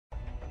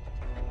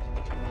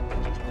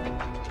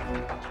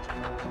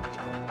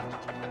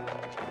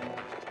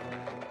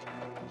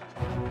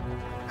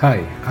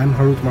Hi, I'm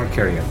Harut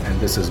Markarian, and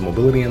this is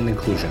Mobility and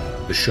Inclusion,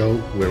 the show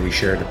where we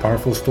share the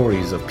powerful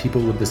stories of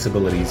people with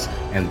disabilities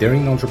and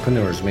daring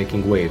entrepreneurs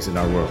making waves in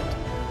our world.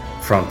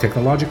 From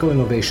technological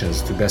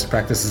innovations to best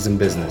practices in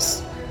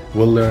business,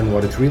 we'll learn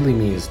what it really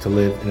means to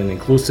live in an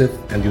inclusive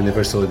and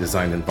universally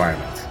designed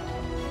environment.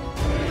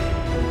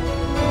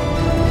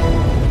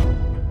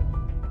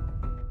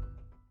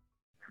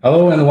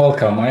 Hello and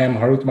welcome. I am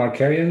Harut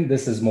Markarian.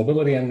 This is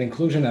Mobility and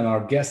Inclusion, and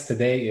our guest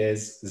today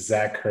is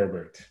Zach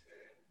Herbert.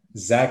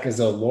 Zach is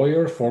a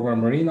lawyer, former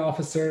Marine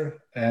officer,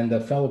 and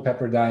a fellow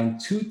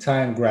Pepperdine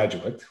two-time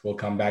graduate. We'll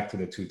come back to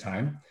the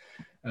two-time.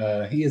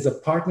 He is a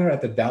partner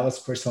at the Dallas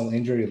personal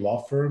injury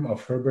law firm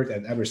of Herbert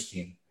and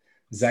Eberstein.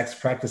 Zach's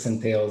practice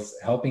entails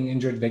helping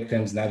injured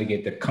victims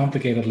navigate the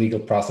complicated legal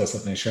process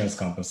of insurance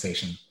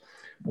compensation.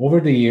 Over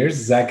the years,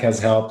 Zach has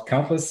helped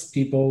countless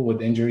people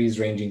with injuries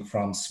ranging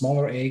from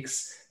smaller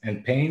aches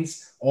and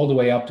pains all the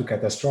way up to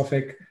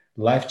catastrophic,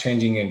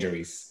 life-changing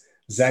injuries.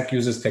 Zach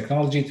uses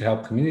technology to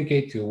help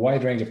communicate to a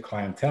wide range of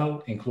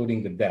clientele,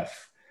 including the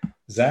deaf.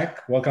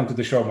 Zach, welcome to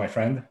the show, my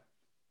friend.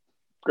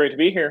 Great to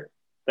be here.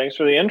 Thanks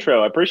for the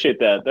intro. I appreciate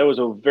that. That was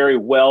a very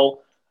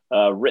well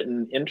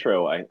written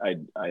intro. I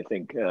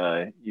think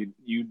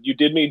you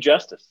did me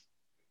justice.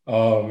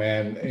 Oh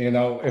man,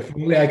 if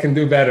only I can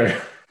do better.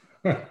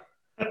 How's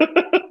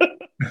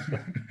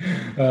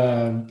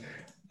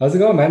it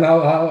going, man?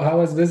 How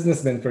has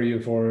business been for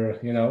you for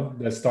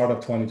the start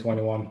of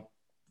 2021?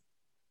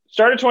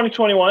 Start of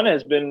 2021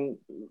 has been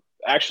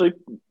actually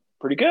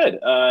pretty good.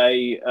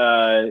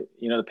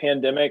 The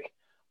pandemic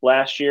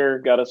last year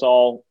got us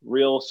all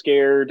real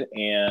scared,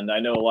 and I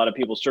know a lot of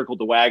people circled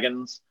the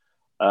wagons.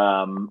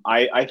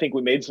 I think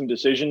we made some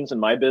decisions in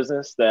my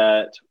business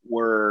that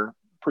were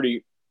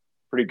pretty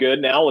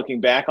good now, looking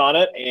back on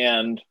it,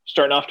 and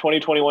starting off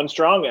 2021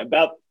 strong.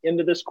 About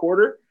into this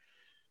quarter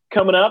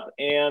coming up,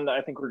 and I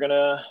think we're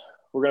gonna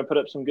put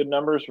up some good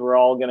numbers. We're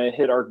all gonna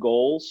hit our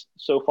goals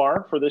so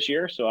far for this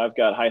year, so I've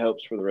got high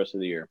hopes for the rest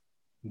of the year.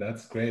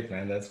 That's great,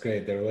 man. That's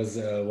great. There was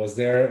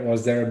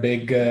there a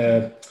big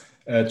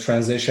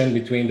transition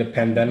between the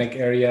pandemic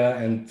area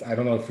and I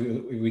don't know if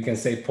we can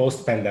say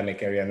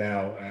post-pandemic area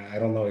now. I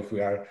don't know if we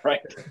are right.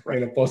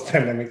 in a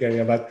post-pandemic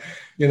area, but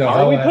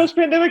are we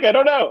post-pandemic? I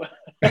don't know.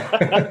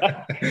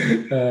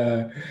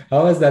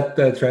 How has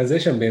that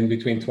transition been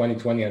between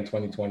 2020 and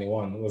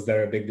 2021? Was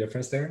there a big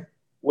difference there?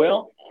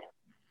 Well,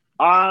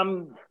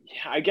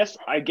 I guess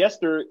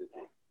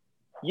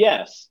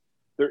yes,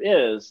 there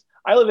is.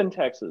 I live in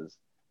Texas,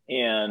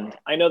 and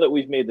I know that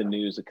we've made the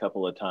news a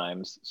couple of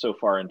times so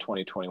far in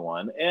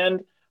 2021.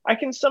 And I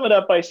can sum it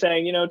up by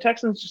saying,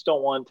 Texans just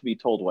don't want to be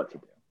told what to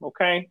do.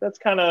 Okay. That's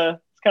kind of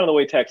the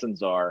way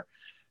Texans are.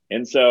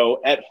 And so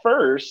at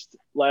first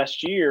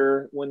last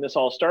year, when this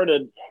all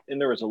started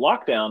and there was a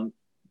lockdown,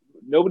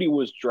 nobody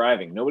was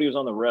driving, nobody was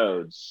on the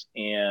roads.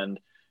 And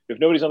if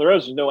nobody's on the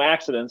roads, there's no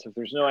accidents. If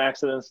there's no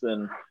accidents,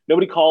 then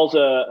nobody calls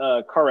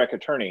a car wreck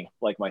attorney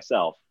like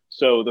myself.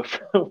 So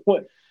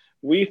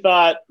we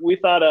thought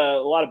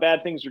a lot of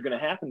bad things were going to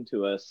happen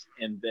to us,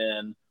 and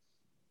then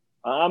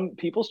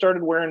people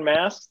started wearing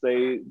masks.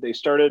 They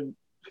started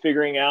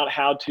figuring out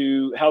how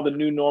the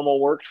new normal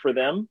worked for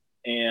them,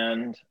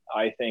 and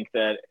I think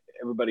that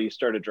everybody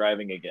started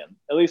driving again.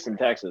 At least in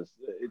Texas,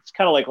 it's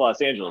kind of like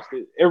Los Angeles.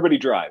 Everybody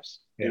drives.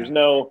 Yeah. There's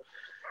no.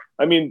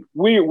 I mean,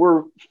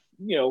 we're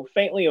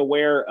faintly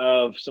aware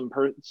of some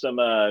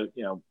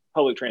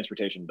public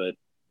transportation, but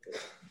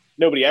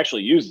nobody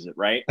actually uses it,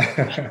 right?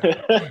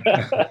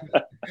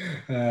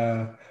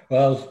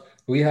 Well,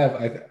 we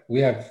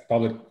have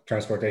public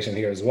transportation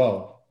here as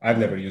well. I've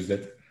never used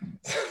it.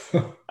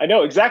 I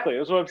know exactly.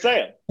 That's what I'm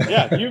saying.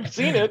 Yeah, you've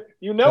seen it.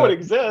 It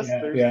exists.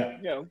 Yeah,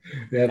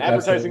 There's advertising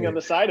absolutely on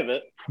the side of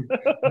it.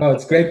 No,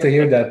 it's great to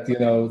hear that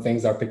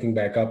things are picking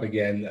back up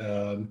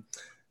again.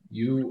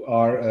 You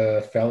are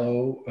a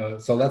fellow.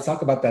 So let's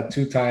talk about that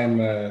two-time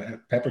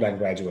Pepperdine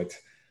graduate.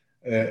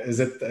 Is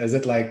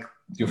it like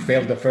you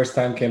failed the first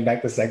time, came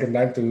back the second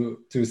time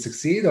to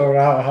succeed, or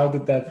how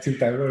did that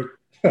two-time work?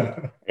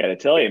 I got to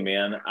tell you,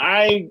 man,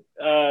 I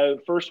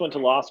first went to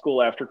law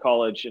school after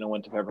college, and I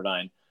went to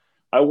Pepperdine.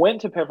 I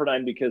went to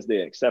Pepperdine because they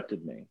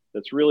accepted me.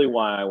 That's really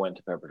why I went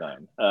to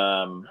Pepperdine.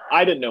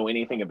 I didn't know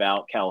anything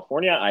about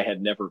California. I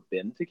had never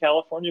been to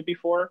California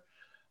before.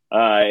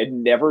 I had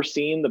never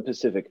seen the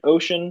Pacific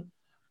Ocean.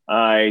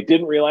 I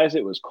didn't realize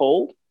it was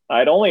cold.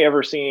 I'd only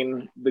ever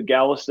seen the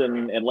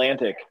Galveston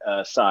Atlantic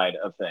side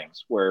of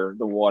things where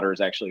the water is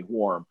actually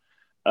warm.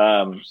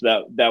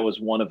 So that was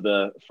one of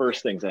the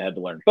first things I had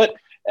to learn. But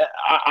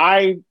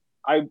I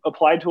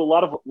applied to a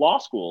lot of law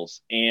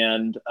schools,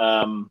 and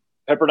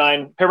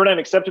Pepperdine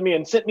accepted me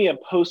and sent me a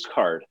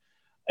postcard.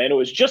 And it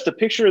was just a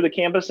picture of the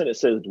campus, and it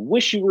said,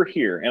 "Wish you were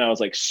here." And I was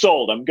like,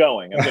 sold, I'm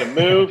going. I'm going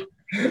to move.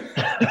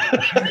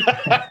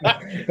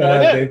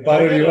 They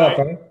buttered you up,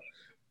 huh?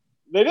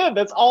 They did.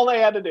 That's all they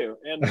had to do.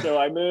 And so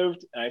I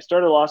moved. I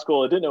started law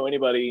school. I didn't know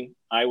anybody.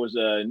 I was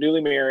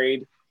newly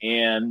married,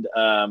 and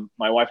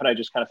my wife and I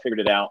just kind of figured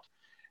it out.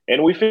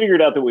 And we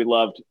figured out that we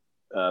loved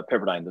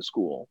Pepperdine, the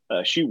school.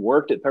 She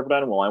worked at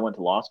Pepperdine while I went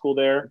to law school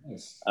there.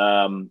 Nice.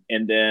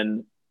 And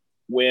then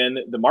when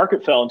the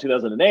market fell in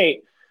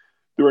 2008,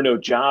 there were no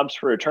jobs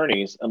for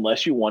attorneys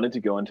unless you wanted to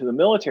go into the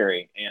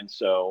military. And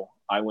so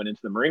I went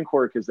into the Marine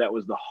Corps because that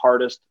was the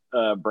hardest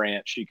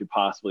branch she could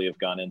possibly have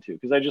gone into,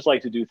 because I just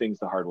like to do things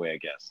the hard way, I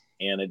guess.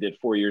 And I did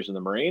 4 years in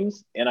the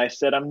Marines, and I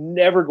said, I'm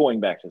never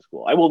going back to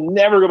school. I will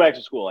never go back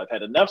to school. I've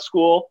had enough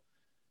school.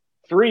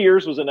 3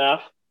 years was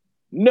enough.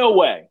 No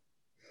way.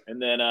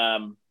 And then I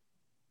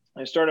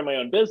started my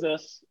own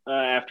business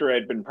after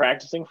I'd been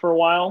practicing for a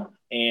while,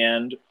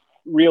 and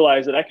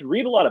realized that I could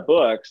read a lot of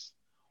books,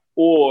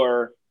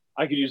 or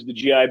I could use the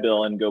GI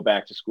Bill and go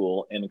back to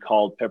school, and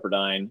called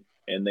Pepperdine,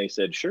 and they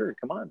said, sure,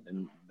 come on.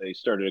 And they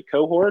started a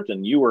cohort,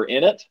 and you were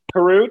in it,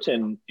 Harut,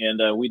 and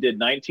we did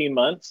 19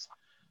 months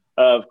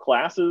of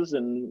classes,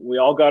 and we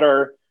all got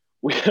our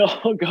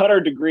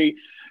degree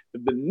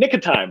the nick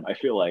of time, I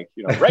feel like,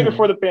 right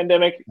before the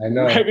pandemic,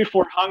 right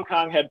before Hong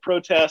Kong had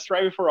protests,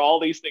 right before all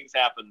these things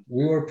happened.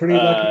 We were pretty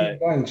lucky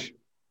bunch.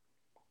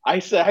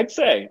 I'd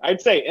say,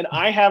 and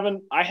I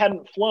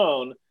hadn't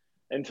flown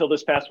until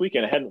this past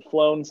weekend. I hadn't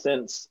flown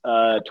since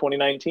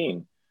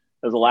 2019.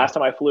 That was the last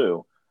time I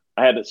flew.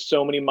 I had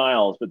so many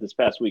miles, but this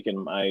past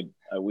weekend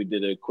we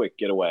did a quick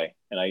getaway,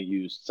 and I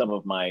used some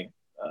of my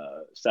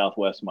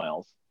Southwest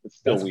miles. It's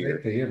still That's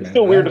weird. To hear, it's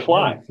still weird to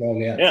fly. I haven't flown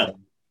yet, yeah. So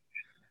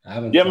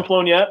You haven't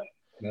flown yet?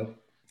 Nope.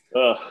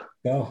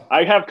 No.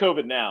 I have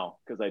COVID now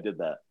because I did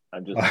that.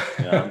 I'm just,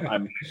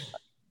 I'm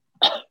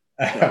no,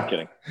 I'm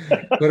kidding.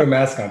 Put a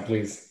mask on,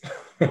 please.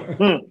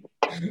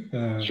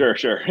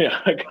 Sure.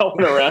 Yeah, I got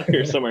one around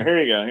here somewhere.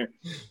 Here you go. Here,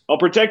 I'll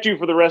protect you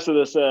for the rest of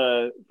this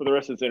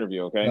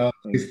interview. Okay. No,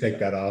 please take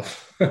that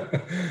off.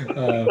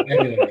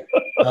 Anyway,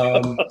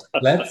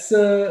 let's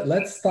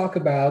talk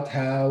about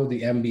how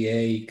the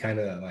MBA kind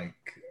of like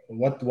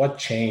what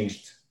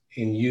changed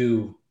in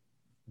you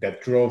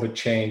that drove a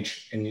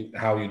change in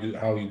how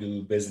you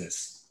do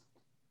business.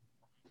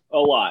 A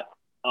lot,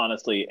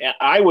 honestly.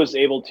 I was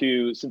able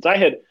to, so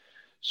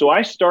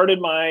I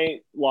started my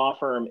law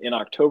firm in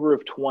October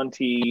of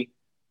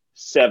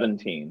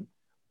 2017.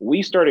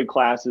 We started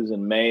classes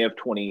in May of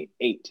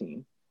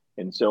 2018.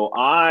 And so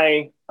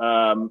I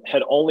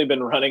had only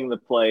been running the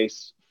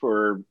place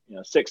for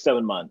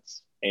 6-7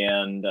 months.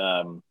 And,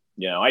 I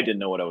didn't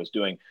know what I was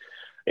doing.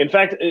 In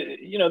fact,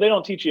 they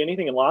don't teach you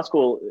anything in law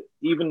school,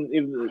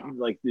 even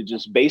like the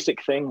just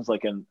basic things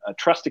like a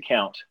trust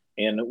account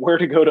and where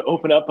to go to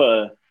open up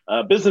a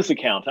business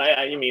account.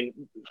 I mean,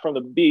 from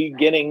the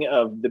beginning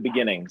of the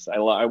beginnings, I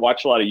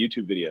watched a lot of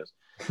YouTube videos.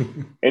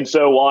 And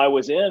so while I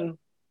was in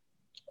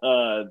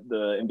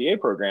the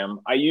MBA program,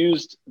 I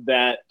used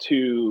that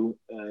to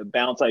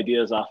bounce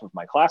ideas off of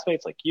my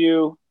classmates like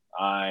you.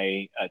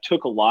 I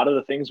took a lot of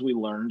the things we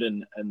learned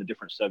in the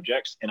different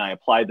subjects, and I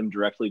applied them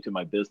directly to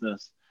my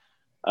business.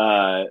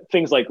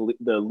 Things like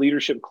the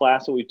leadership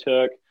class that we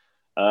took,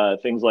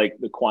 things like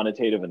the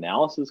quantitative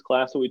analysis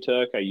class that we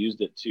took.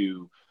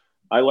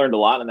 I learned a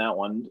lot in that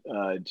one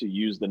to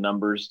use the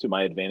numbers to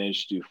my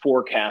advantage, to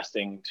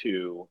forecasting,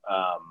 to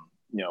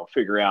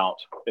figure out,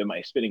 am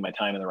I spending my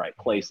time in the right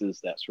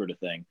places, that sort of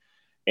thing.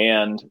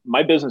 And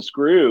my business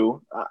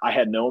grew. I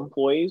had no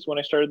employees when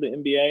I started the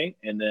MBA,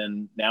 and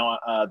then now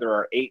there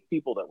are 8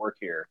 people that work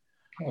here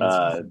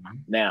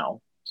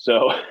now.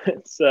 So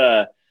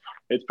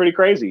it's pretty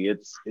crazy.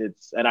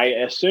 And I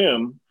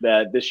assume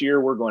that this year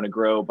we're going to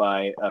grow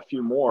by a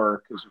few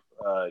more, because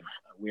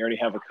we already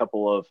have a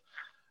couple of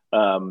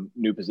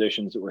new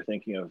positions that we're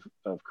thinking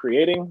of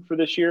creating for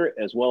this year,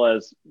 as well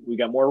as we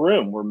got more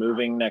room. We're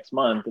moving next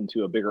month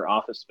into a bigger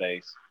office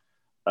space.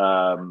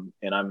 And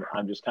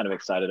I'm just kind of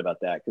excited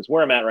about that, because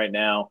where I'm at right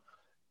now,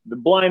 the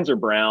blinds are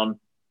brown,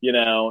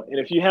 and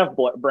if you have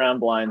brown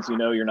blinds,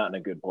 you're not in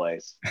a good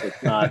place.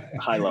 It's not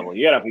high level.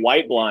 You gotta have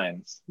white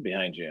blinds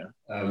behind you.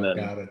 And then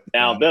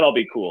then I'll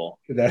be cool.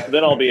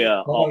 Then I'll be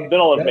then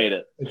I'll have made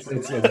it. It's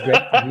great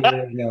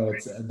to hear.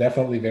 It's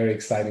definitely a very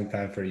exciting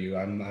time for you.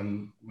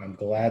 I'm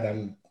glad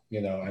I'm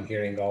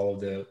hearing all of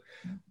the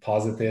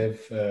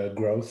positive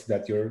growth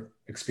that you're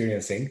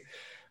experiencing.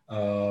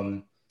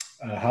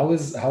 How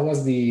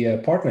was the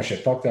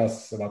partnership? Talk to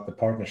us about the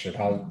partnership.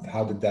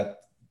 How did that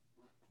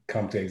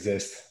come to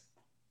exist?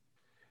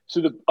 So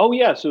the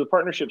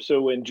partnership.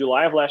 So in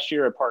July of last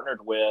year, I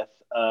partnered with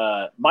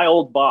my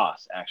old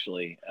boss.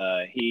 Actually,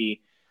 he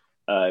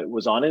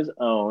was on his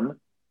own.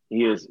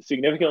 He is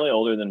significantly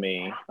older than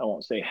me. I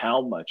won't say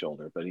how much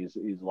older, but he's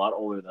a lot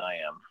older than I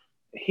am.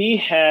 He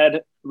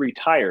had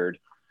retired,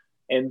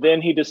 and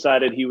then he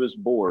decided he was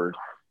bored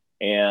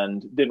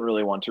and didn't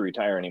really want to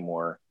retire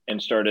anymore,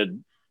 and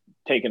started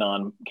taking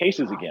on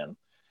cases again.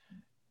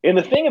 And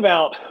the thing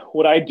about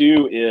what I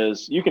do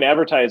is you can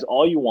advertise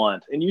all you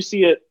want, and you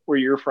see it where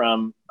you're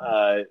from,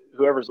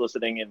 whoever's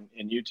listening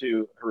in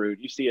YouTube, Harut,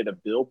 you see it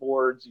at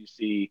billboards,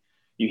 you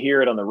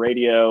hear it on the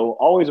radio,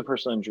 always a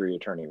personal injury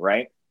attorney,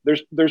 right?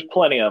 There's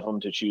plenty of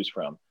them to choose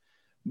from.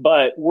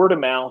 But word of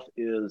mouth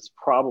is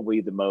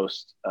probably the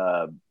most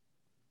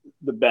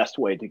the best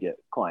way to get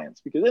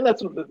clients, because then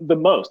that's the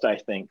most, I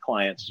think,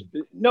 clients,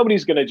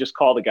 nobody's going to just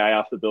call the guy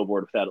off the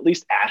billboard without at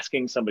least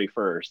asking somebody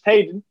first,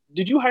 hey,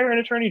 did you hire an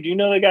attorney? Do you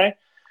know the guy?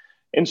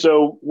 And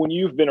so when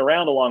you've been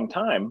around a long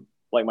time,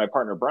 like my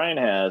partner Brian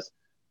has,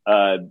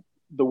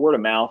 the word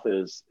of mouth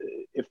is,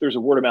 if there's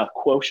a word of mouth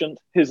quotient,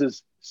 his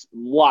is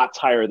lots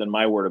higher than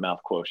my word of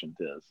mouth quotient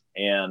is.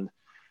 And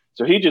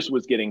so he just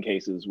was getting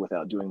cases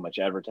without doing much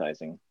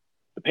advertising.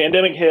 The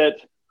pandemic hit.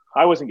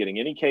 I wasn't getting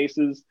any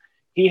cases.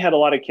 He had a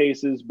lot of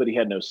cases, but he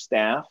had no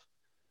staff.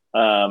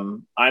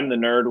 I'm the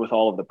nerd with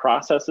all of the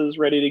processes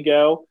ready to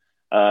go.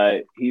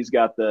 He's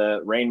got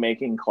the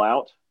rainmaking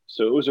clout.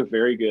 So it was a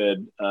very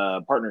good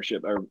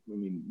partnership. I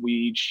mean, we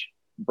each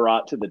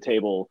brought to the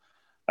table,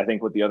 I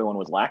think, what the other one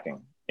was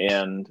lacking.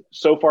 And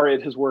so far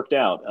it has worked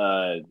out.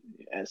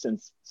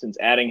 Since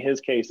adding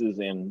his cases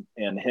and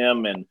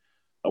him and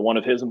one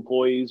of his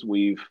employees,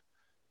 we've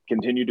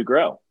continued to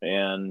grow.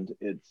 And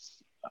it's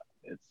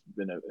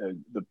been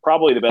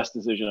probably the best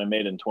decision I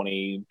made in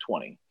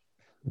 2020.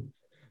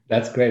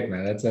 That's great,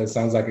 man. That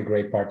sounds like a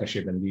great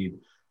partnership indeed.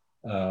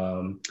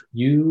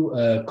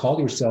 You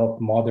call yourself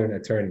modern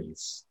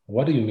attorneys.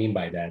 What do you mean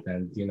by that?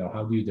 And,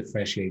 how do you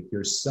differentiate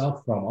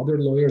yourself from other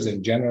lawyers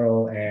in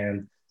general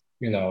and,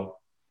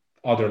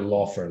 other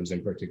law firms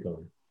in particular?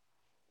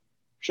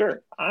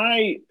 Sure.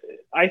 I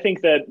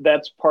think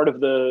that's part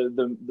of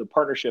the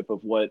partnership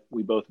of what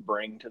we both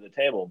bring to the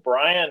table.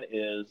 Brian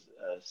is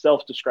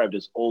self-described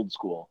as old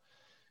school,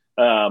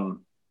 and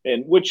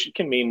which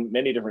can mean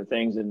many different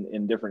things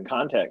in different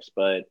contexts,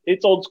 but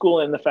it's old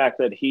school in the fact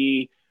that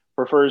he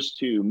prefers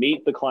to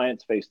meet the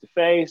clients face to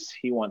face.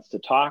 He wants to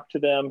talk to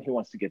them. He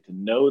wants to get to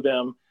know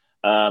them.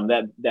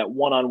 That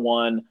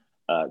one-on-one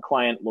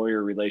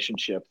client-lawyer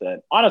relationship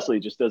that honestly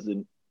just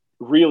doesn't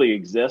really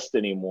exist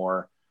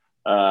anymore.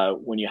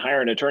 When you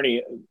hire an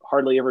attorney,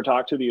 hardly ever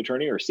talk to the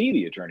attorney or see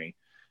the attorney.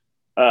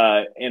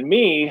 And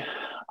me,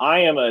 I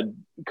am a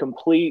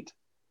complete,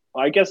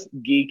 I guess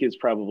geek is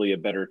probably a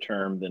better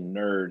term than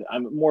nerd.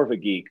 I'm more of a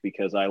geek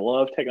because I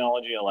love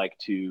technology. I like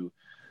the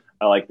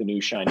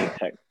new shiny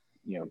tech,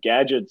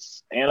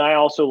 gadgets. And I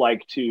also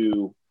like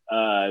to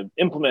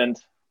implement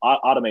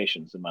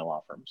automations in my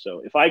law firm. So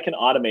if I can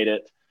automate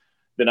it,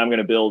 then I'm going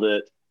to build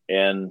it.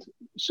 And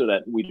so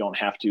that we don't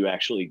have to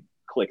actually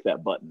click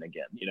that button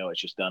again. It's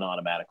just done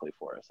automatically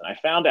for us. And I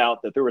found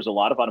out that there was a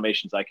lot of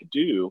automations I could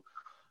do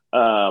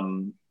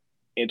and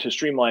to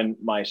streamline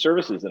my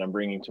services that I'm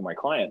bringing to my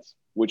clients,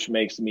 which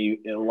makes me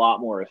a lot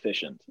more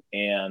efficient.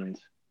 And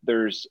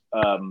that's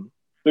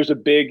a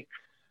big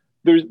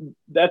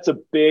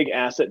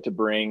asset to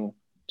bring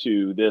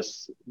to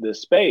this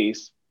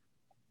space,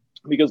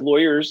 because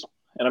lawyers,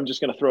 and I'm just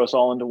going to throw us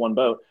all into one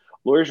boat,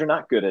 lawyers are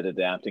not good at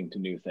adapting to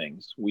new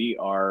things. We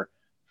are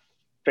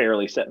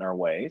fairly set in our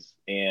ways,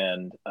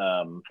 and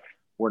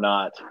we're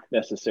not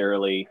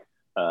necessarily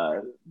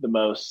the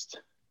most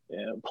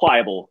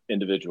pliable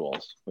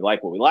individuals. We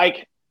like what we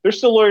like. There's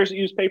still lawyers that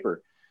use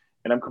paper,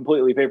 and I'm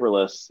completely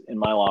paperless in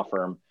my law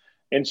firm.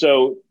 And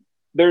so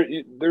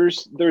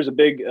there's a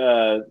big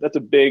that's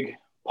a big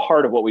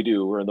part of what we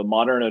do. We're the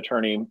modern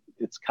attorney.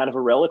 It's kind of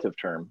a relative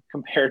term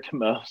compared to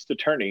most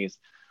attorneys.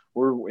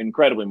 We're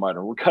incredibly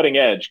modern. We're cutting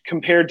edge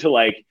compared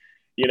to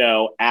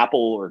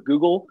Apple or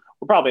Google.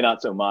 We're probably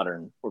not so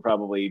modern. We're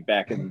probably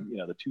back in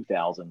the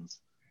 2000s.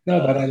 No,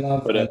 but I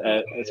love. But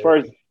as far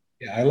as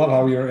I love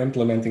how you're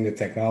implementing the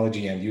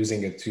technology and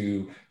using it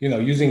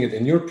using it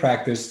in your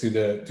practice to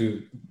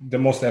the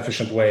most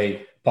efficient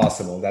way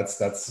possible.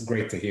 That's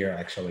great to hear,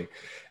 actually.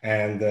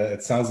 And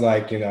it sounds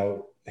like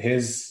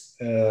his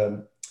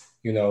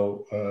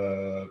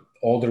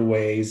older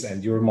ways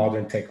and your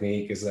modern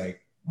technique is,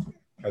 like,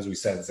 as we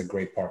said, it's a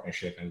great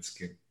partnership, and it's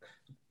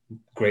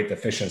great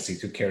efficiency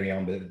to carry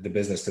on the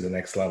business to the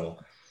next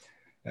level.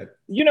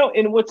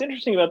 And what's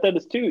interesting about that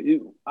is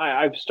too,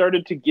 I've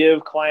started to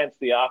give clients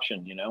the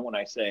option, when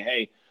I say,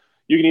 hey,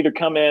 you can either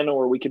come in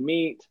or we can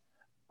meet,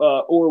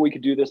 or we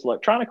could do this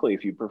electronically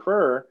if you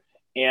prefer.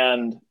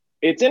 And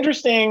it's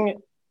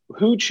interesting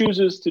who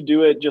chooses to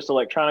do it just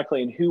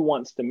electronically and who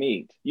wants to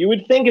meet. You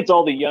would think it's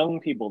all the young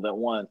people that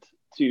want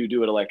to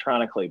do it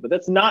electronically, but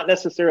that's not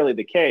necessarily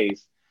the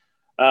case.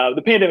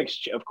 The pandemic,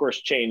 of course,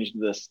 changed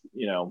this,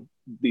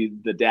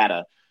 the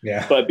data.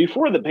 Yeah. But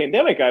before the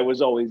pandemic, I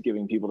was always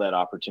giving people that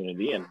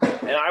opportunity, and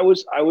it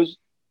was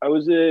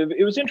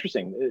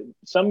interesting.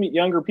 Some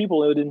younger people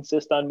would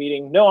insist on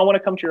meeting. No, I want to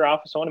come to your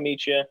office. I want to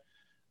meet you.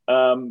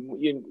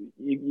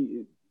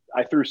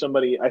 I threw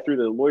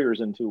the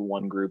lawyers into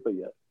one group, but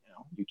yet,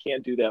 you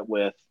can't do that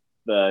with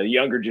the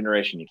younger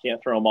generation. You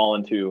can't throw them all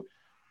into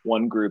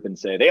one group and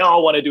say they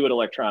all want to do it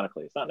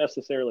electronically. It's not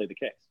necessarily the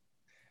case.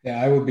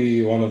 Yeah, I would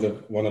be one of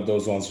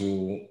those ones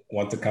who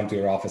want to come to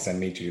your office and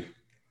meet you.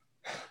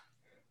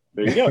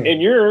 There you go.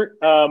 And you're,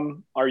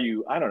 are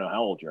you? I don't know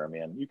how old you are,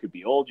 man. You could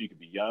be old, you could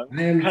be young.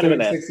 I am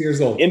 36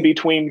 years old. In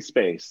between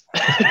space.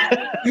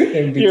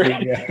 In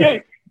between, yeah.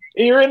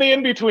 You're in the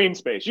in between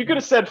space. You could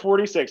have said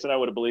 46, and I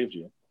would have believed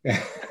you.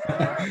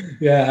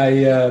 Yeah,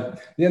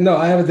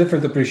 I have a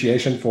different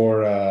appreciation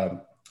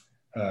for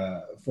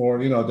for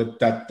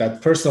that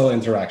personal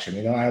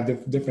interaction. I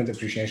have different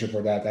appreciation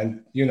for that,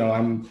 and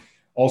I'm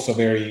also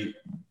very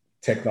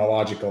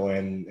technological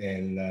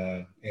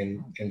in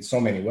so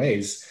many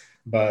ways.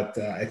 But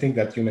I think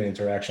that human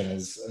interaction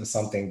is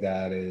something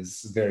that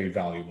is very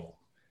valuable,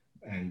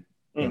 and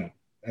and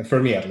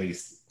for me at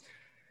least.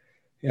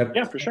 Yep.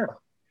 Yeah, for sure.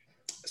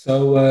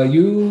 So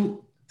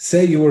you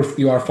say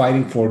you are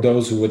fighting for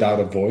those who without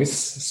a voice.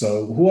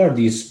 So who are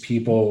these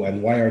people,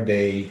 and why are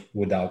they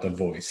without a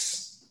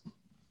voice?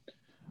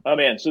 Oh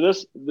man, so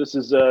this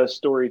is a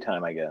story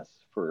time, I guess,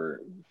 for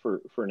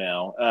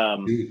now.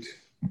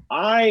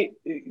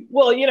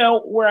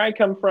 Where I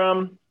come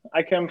from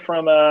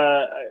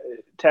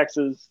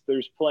Texas.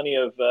 There's plenty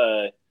of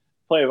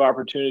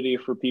opportunity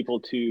for people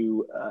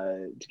to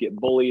get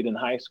bullied in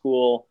high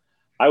school.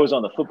 I was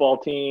on the football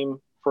team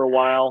for a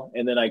while,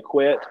 and then I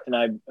quit, and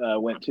I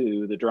went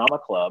to the drama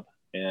club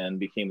and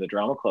became the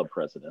drama club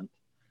president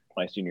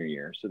my senior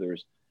year. So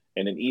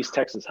in an East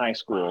Texas high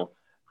school,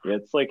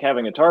 it's like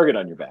having a target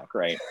on your back,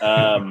 right?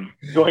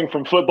 Going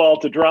from football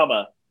to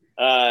drama,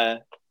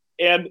 and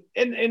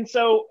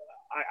so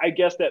I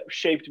guess that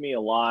shaped me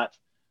a lot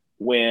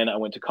when I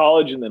went to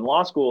college and then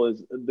law school.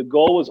 Is the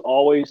goal was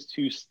always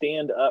to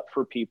stand up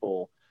for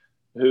people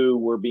who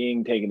were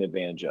being taken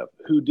advantage of,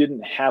 who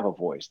didn't have a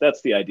voice.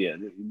 That's the idea.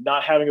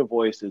 Not having a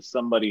voice is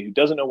somebody who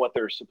doesn't know what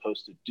they're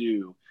supposed to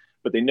do,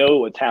 but they know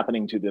what's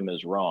happening to them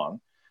is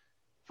wrong.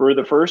 For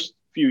the first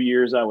few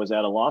years I was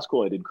at a law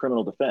school, I did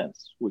criminal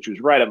defense, which was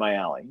right up my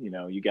alley.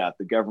 You got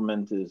the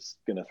government is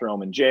going to throw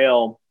them in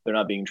jail. They're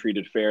not being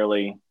treated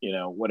fairly,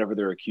 whatever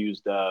they're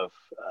accused of.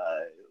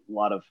 A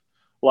lot of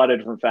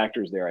different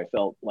factors there. I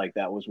felt like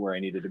that was where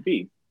I needed to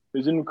be. It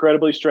was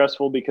incredibly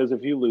stressful because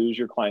if you lose,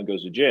 your client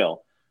goes to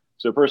jail.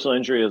 So personal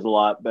injury is a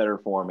lot better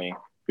for me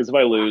because if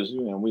I lose,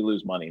 we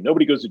lose money.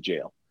 Nobody goes to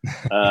jail.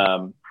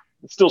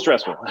 It's still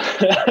stressful,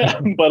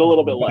 but a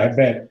little bit less. I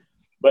bet.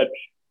 But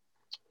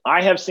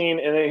I have seen,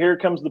 and here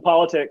comes the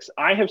politics,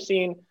 I have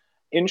seen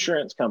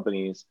insurance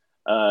companies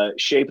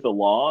shape the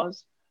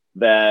laws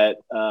that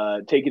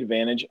take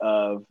advantage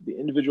of the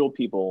individual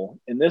people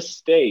in this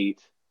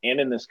state and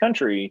in this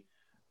country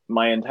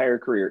my entire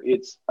career.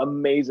 It's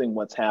amazing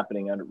what's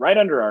happening right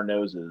under our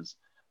noses.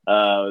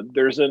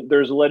 There's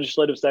a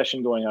legislative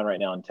session going on right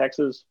now in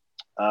Texas.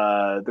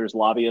 There's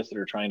lobbyists that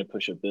are trying to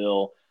push a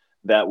bill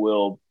that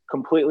will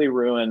completely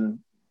ruin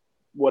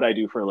what I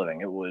do for a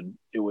living.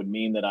 It would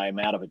mean that I'm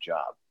out of a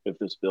job if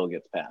this bill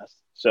gets passed.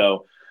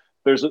 So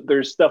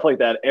there's stuff like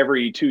that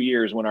every 2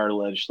 years when our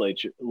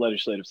legislative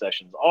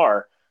sessions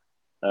are.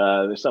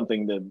 There's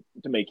something to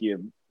make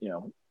you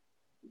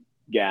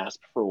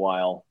gasp for a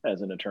while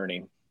as an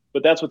attorney.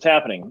 But that's what's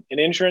happening.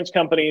 And insurance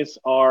companies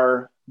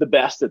are the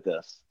best at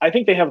this. I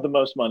think they have the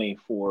most money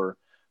for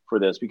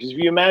this, because if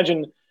you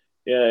imagine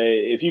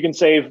if you can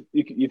save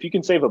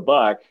a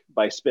buck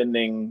by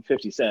spending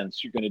 50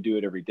 cents, you're going to do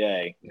it every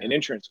day. Yeah. And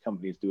insurance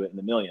companies do it in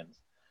the millions.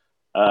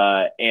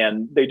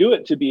 And they do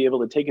it to be able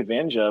to take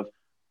advantage of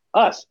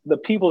us, the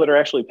people that are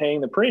actually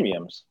paying the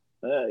premiums.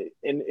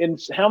 And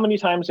how many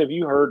times have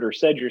you heard or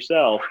said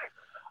yourself,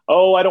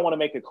 oh, I don't want to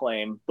make a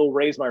claim, they'll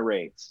raise my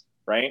rates,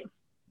 right?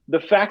 The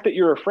fact that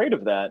you're afraid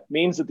of that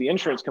means that the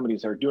insurance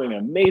companies are doing an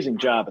amazing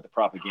job at the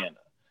propaganda.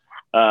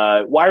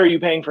 Why are you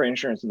paying for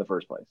insurance in the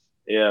first place?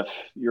 If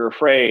you're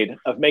afraid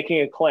of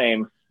making a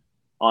claim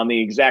on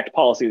the exact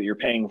policy that you're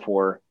paying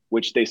for,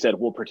 which they said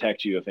will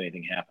protect you if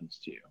anything happens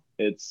to you.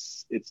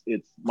 It's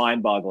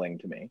mind-boggling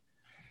to me.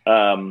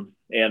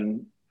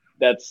 And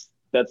that's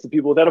the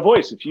people without a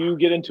voice. If you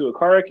get into a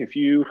car wreck, if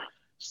you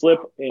slip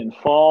and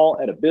fall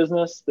at a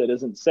business that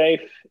isn't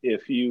safe,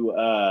 if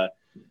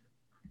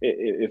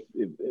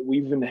we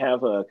even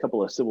have a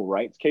couple of civil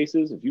rights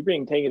cases, if you're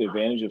being taken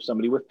advantage of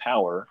somebody with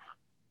power,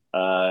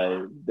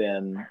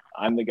 then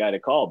I'm the guy to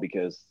call,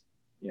 because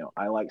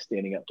I like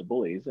standing up to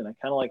bullies and I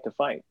kind of like to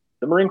fight.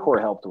 The Marine Corps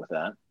helped with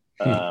that.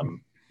 I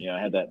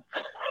had that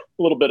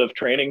little bit of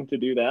training to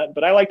do that,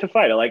 but I like to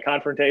fight. I like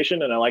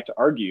confrontation and I like to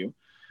argue,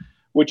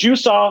 which you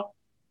saw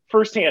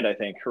firsthand, I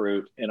think,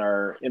 Harut, in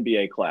our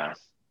MBA class.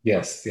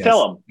 Yes.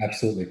 Tell them.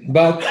 Absolutely.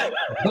 But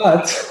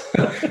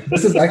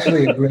this is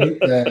actually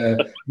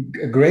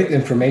a great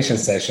information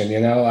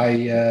session.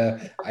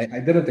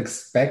 I didn't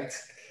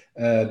expect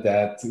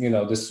that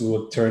this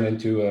would turn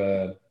into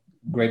a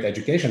great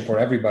education for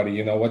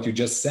everybody. What you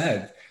just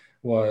said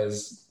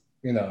was,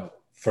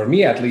 for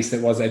me at least,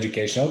 it was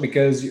educational,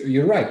 because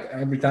you're right.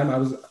 Every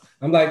time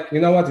I'm like,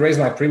 raise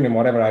my premium,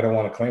 whatever. I don't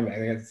want to claim it.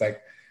 And it's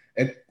like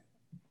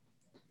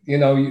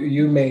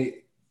you may.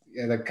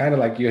 Yeah, kind of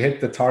like you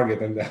hit the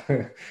target and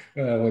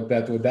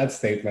with that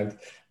statement.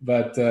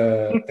 But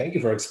thank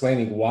you for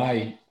explaining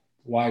why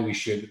we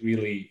should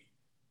really,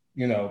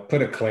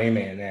 put a claim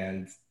in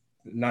and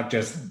not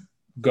just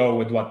go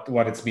with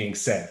what it's being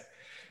said,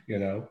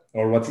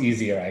 or what's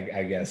easier,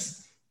 I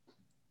guess.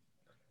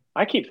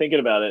 I keep thinking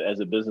about it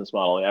as a business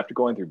model after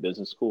going through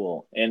business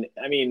school. And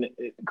I mean,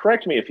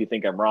 correct me if you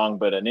think I'm wrong,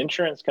 but an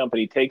insurance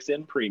company takes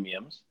in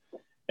premiums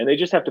and they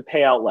just have to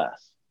pay out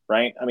less,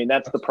 right? I mean,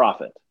 that's the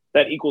profit.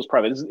 that equals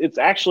private.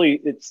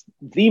 It's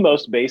the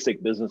most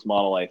basic business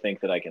model I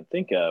think that I can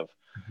think of.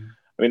 Mm-hmm.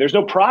 I mean, there's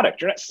no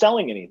product. You're not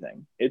selling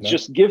anything. It's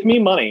just give me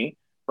money,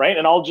 right?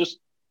 And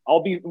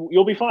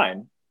you'll be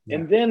fine. Yeah.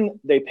 And then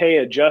they pay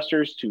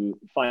adjusters to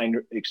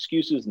find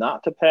excuses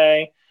not to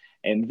pay.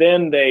 And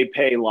then they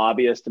pay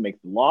lobbyists to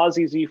make the laws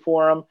easy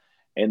for them.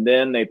 And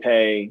then they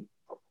pay,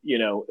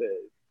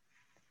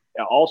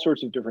 all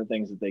sorts of different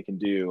things that they can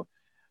do.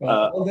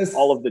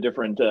 All of the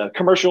different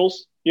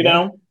commercials, you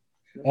know?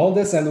 All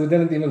this, and we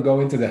didn't even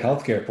go into the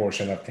healthcare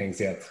portion of things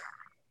yet.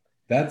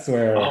 That's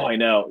where... Oh, I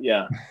know.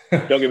 Yeah.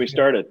 Don't get me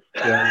started.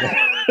 Or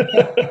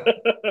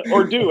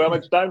how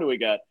much time do we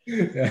got?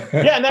 Yeah.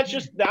 And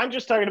I'm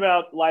just talking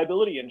about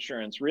liability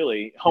insurance,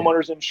 really.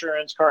 Homeowners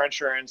insurance, car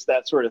insurance,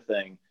 that sort of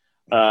thing.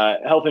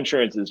 Health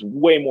insurance is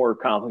way more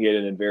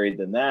complicated and varied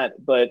than that.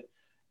 But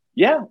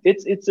yeah,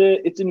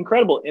 it's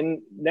incredible.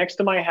 And next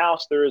to my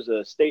house, there is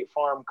a State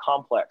Farm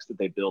complex that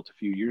they built a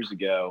few years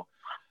ago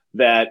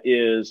that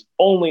is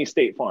only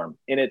State Farm.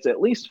 And it's at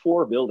least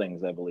 4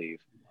 buildings, I believe.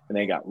 And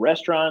they got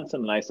restaurants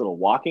and a nice little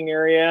walking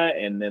area.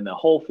 And then the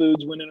Whole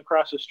Foods went in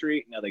across the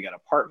street. Now they got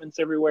apartments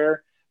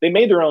everywhere. They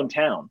made their own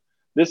town.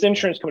 This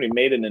insurance company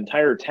made an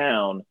entire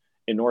town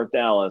in North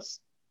Dallas.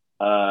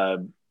 I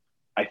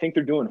think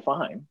they're doing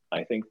fine.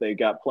 I think they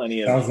got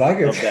plenty of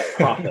that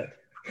profit.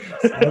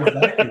 Sounds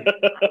like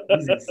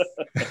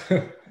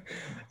it.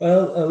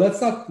 Well,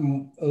 let's talk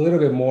a little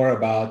bit more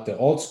about the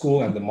old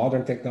school and the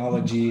modern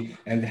technology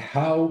and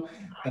how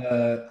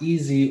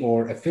easy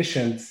or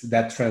efficient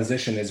that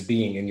transition is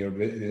being in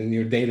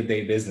your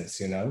day-to-day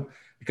business,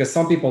 because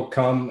some people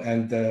come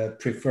and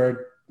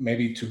prefer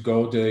maybe to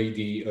go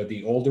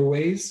the older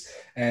ways,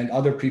 and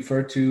others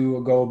prefer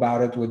to go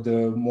about it with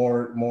the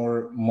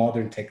more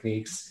modern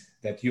techniques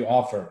that you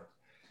offer.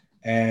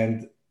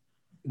 And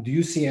do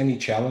you see any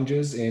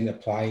challenges in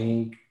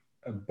applying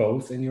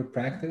both in your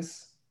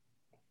practice?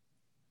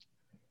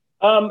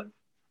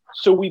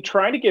 So we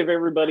try to give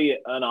everybody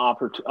an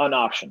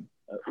option.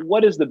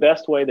 What is the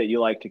best way that you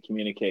like to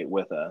communicate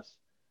with us?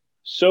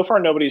 So far,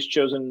 nobody's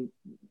chosen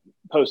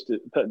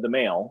the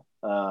mail,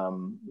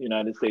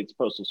 United States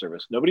Postal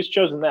Service. Nobody's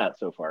chosen that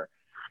so far.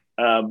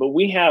 But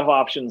we have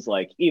options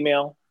like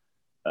email,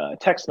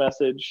 text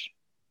message,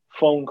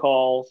 phone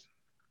calls.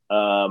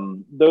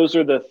 Those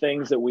are the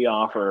things that we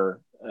offer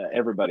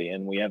everybody.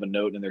 And we have a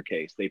note in their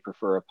case. They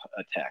prefer a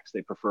text.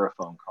 They prefer a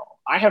phone call.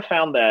 I have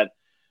found that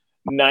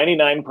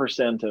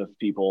 99% of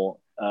people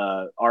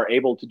are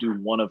able to do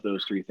one of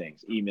those 3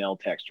 things: email,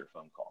 text, or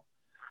phone call.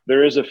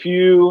 There's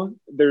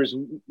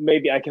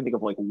maybe I can think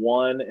of like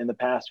one in the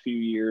past few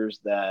years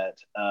that,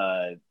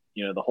 the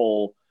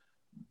whole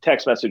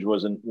text message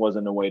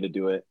wasn't a way to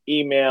do it.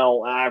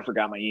 Email, I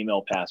forgot my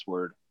email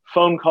password.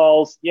 Phone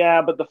calls,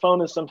 yeah, but the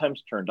phone is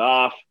sometimes turned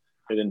off.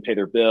 They didn't pay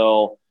their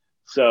bill.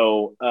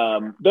 So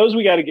those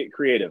we got to get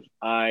creative.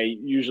 I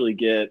usually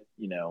get,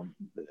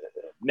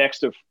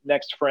 next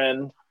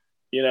friend,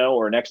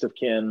 or next of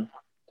kin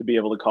to be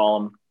able to call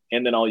them.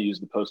 And then I'll use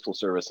the postal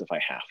service if I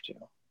have to.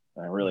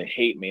 I really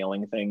hate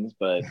mailing things,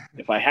 but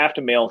if I have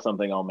to mail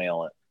something, I'll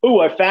mail it. Oh,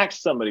 I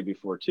faxed somebody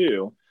before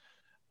too.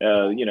 They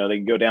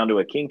can go down to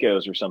a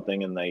Kinko's or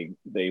something and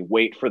they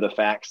wait for the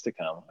fax to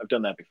come. I've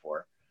done that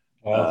before.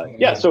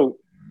 So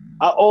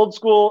old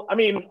school. I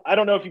mean, I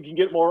don't know if you can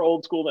get more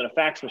old school than a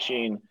fax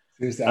machine.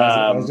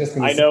 I was just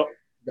going to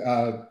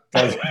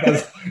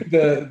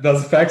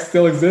does fax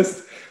still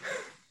exist?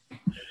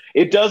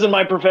 It does in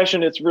my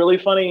profession. It's really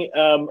funny.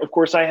 Of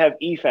course, I have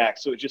eFax,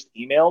 so it's just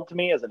emailed to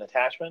me as an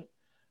attachment.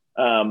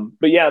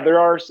 But yeah,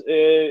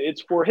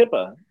 it's for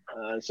HIPAA.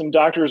 Some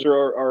doctors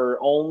are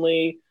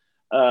only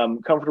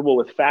comfortable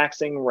with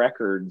faxing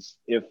records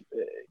if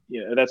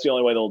that's the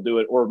only way they'll do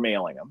it, or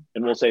mailing them.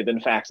 And we'll say, then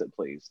fax it,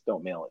 please.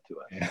 Don't mail it to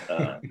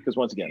us. Because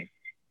once again,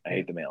 I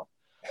hate the mail.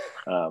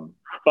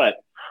 But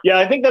yeah,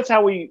 I think that's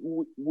how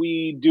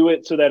we do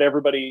it, so that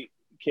everybody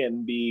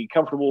can be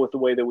comfortable with the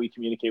way that we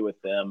communicate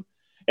with them.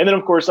 And then,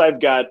 of course,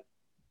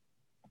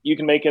 you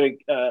can make an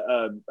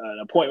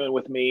appointment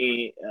with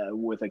me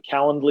with a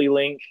Calendly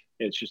link.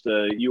 It's just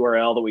a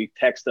URL that we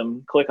text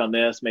them, click on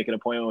this, make an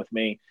appointment with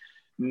me.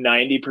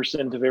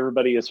 90% of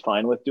everybody is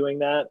fine with doing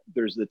that.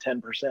 There's the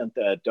 10%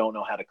 that don't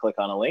know how to click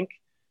on a link.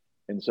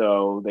 And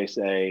so they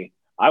say,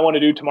 I want to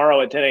do tomorrow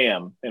at 10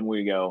 a.m. And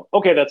we go,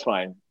 okay, that's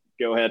fine.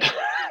 Go ahead.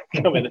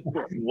 Come in.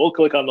 We'll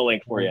click on the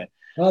link for you.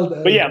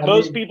 But yeah,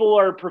 most people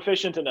are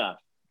proficient enough.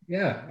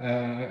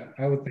 Yeah,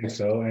 I would think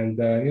so. And,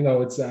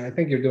 I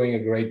think you're doing a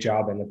great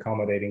job in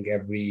accommodating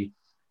every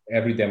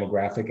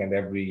demographic and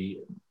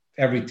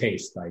every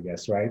taste, I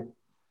guess, right?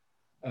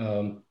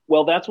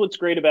 Well, that's what's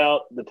great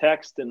about the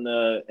text and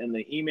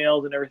the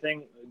emails and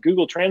everything.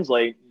 Google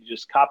Translate, you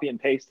just copy and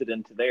paste it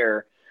into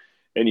there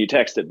and you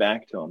text it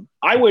back to them.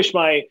 I wish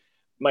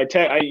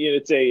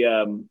it's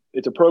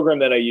a program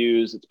that I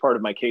use. It's part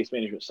of my case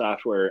management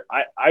software.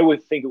 I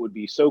would think it would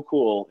be so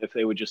cool if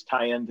they would just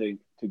tie into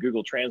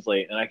Google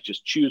Translate and I could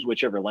just choose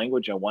whichever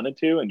language I wanted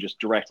to and just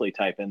directly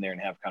type in there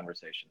and have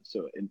conversations.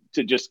 So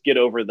to just get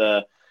over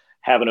the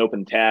have an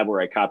open tab where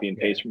I copy and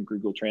paste from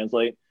Google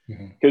Translate.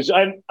 Because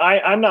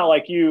I'm not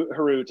like you,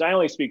 Harut. I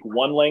only speak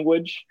one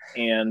language,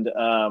 and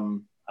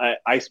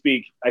I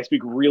speak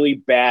really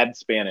bad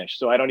Spanish.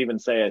 So I don't even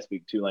say I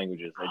speak two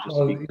languages. I just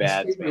speak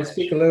bad Spanish. You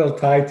speak a little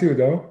Thai too,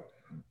 though.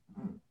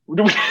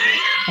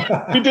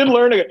 we did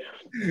learn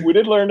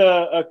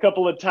a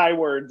couple of Thai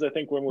words, I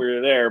think, when we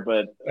were there,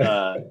 but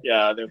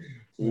they've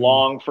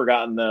long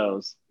forgotten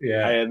those.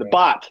 Yeah, the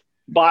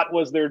bot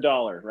was their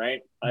dollar,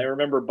 right? I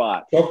remember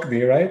bot.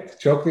 Chokni, right?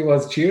 Chokni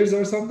was cheers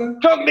or something.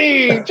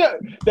 Chokni,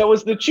 that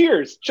was the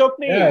cheers.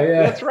 Chokni,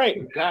 yeah. That's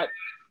right. God.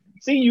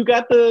 See, you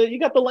got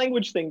the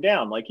language thing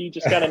down. Like you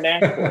just got a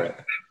knack for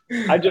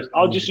it.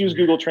 I'll just use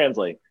Google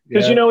Translate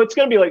because it's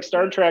going to be like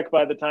Star Trek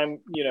by the time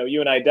you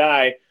and I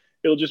die.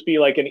 It'll just be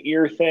like an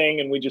ear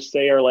thing, and we just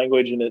say our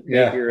language, and it.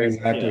 Yeah,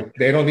 exactly.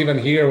 They don't even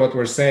hear what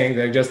we're saying;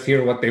 they just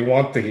hear what they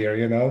want to hear.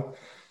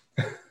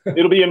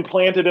 It'll be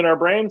implanted in our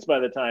brains by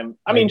the time.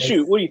 I mean,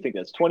 shoot, what do you think?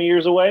 That's 20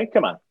 years away.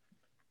 Come on.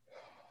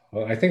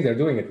 Well, I think they're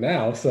doing it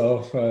now.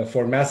 So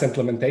for mass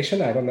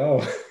implementation, I don't know.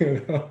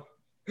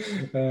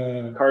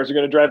 Cars are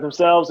going to drive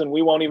themselves, and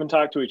we won't even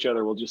talk to each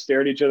other. We'll just stare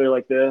at each other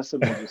like this,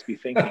 and we'll just be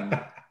thinking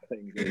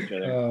things at each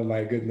other. Oh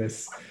my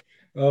goodness!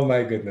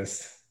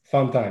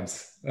 Fun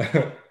times.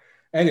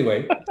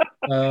 Anyway,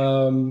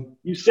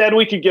 you said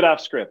we could get off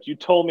script. You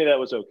told me that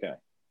was okay.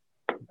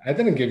 I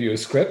didn't give you a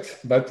script,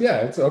 but yeah,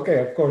 it's okay.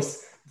 Of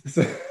course.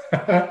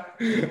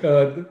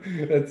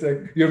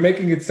 You're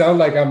making it sound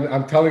like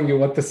I'm telling you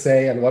what to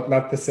say and what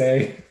not to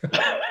say.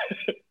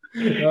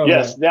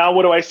 Yes. Man. Now,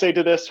 what do I say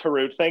to this,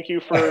 Harut? Thank you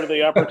for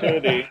the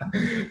opportunity.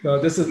 No,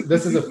 this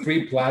is a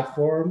free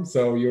platform,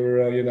 so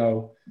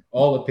you're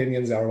all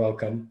opinions are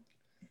welcome,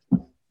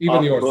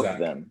 even yours, Zach.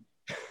 Then.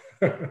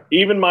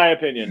 Even my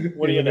opinion.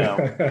 What do you know?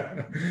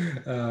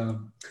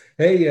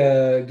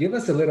 Hey, give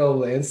us a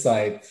little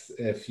insight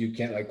if you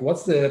can. Like,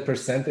 what's the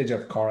percentage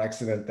of car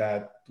accident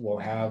that will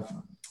have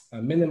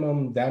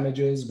minimum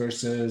damages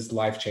versus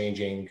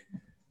life-changing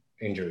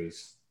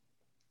injuries?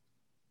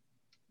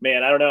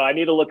 Man, I don't know. I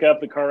need to look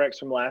up the car wrecks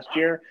from last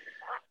year.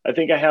 I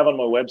think I have on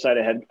my website.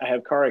 I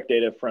have car wreck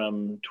data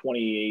from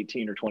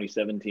 2018 or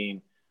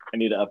 2017. I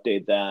need to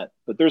update that.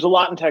 But there's a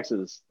lot in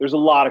Texas. There's a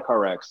lot of car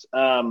wrecks.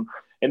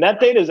 And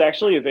that data is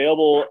actually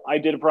available. I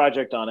did a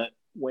project on it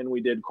when we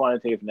did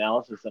quantitative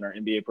analysis in our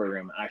MBA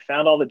program. I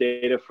found all the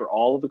data for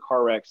all of the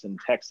car wrecks in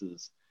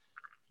Texas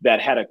that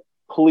had a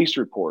police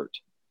report,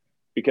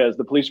 because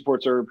the police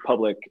reports are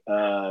public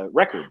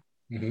record.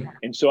 Mm-hmm.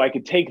 And so I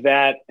could take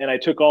that, and I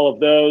took all of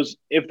those.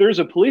 If there's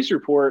a police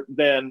report,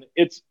 then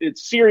it's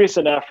serious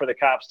enough for the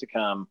cops to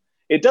come.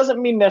 It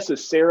doesn't mean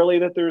necessarily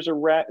that there's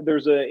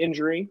an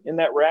injury in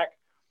that wreck,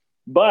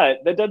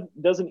 but that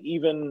doesn't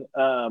even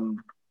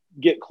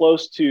get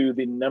close to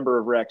the number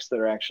of wrecks that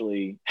are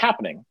actually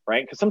happening,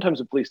 right? Because sometimes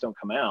the police don't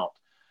come out.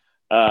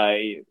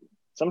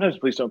 Sometimes the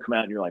police don't come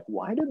out, and you're like,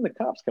 why didn't the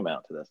cops come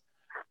out to this?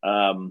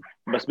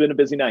 Must have been a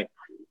busy night.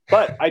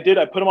 But I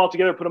put them all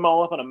together, put them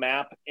all up on a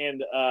map,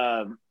 and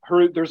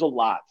there's a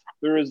lot.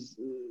 There is,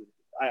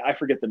 I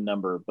forget the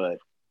number, but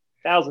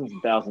thousands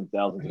and thousands and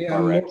thousands of car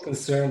I'm wrecks. more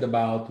concerned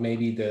about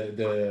maybe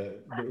the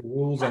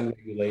rules and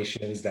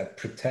regulations that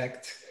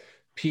protect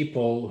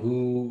people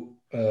who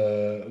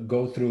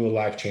go through a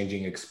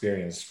life-changing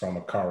experience from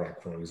a car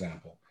wreck, for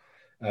example.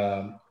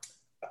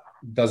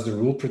 Does the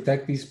rule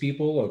protect these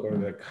people, or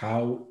like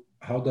how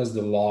does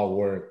the law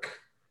work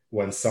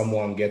when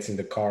someone gets in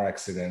the car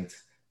accident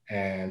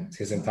and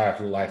his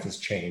entire life is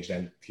changed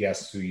and he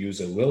has to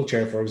use a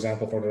wheelchair, for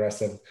example, for the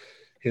rest of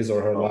his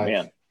or her life?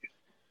 Man.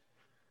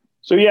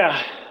 So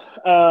yeah.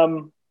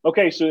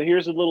 Okay. So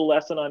here's a little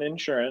lesson on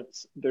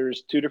insurance.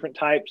 There's two different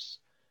types.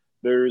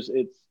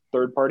 It's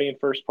third party and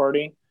first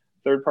party.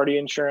 Third party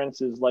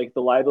insurance is like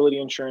the liability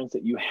insurance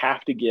that you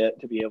have to get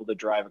to be able to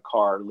drive a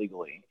car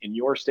legally. In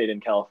your state, in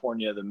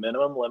California, the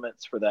minimum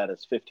limits for that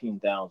is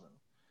 $15,000.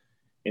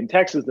 In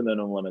Texas, the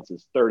minimum limits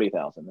is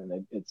 $30,000,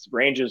 and it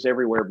ranges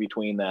everywhere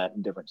between that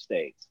in different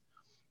states.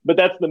 But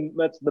that's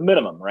the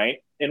minimum,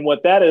 right? And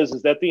what that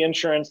is that the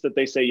insurance that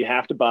they say you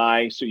have to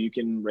buy so you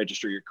can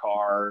register your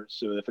car.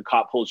 So if a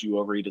cop pulls you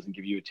over, he doesn't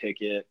give you a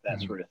ticket,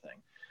 that sort of thing.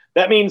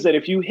 That means that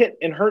if you hit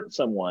and hurt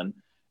someone,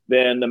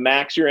 then the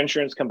max your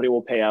insurance company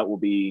will pay out will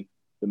be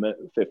the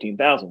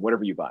 $15,000,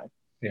 whatever you buy.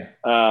 Yeah.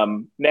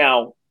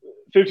 Now,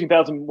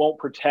 $15,000 won't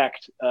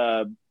protect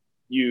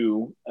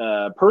you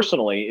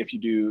personally if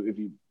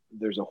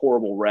there's a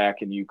horrible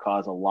wreck and you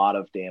cause a lot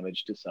of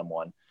damage to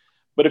someone.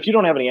 But if you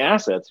don't have any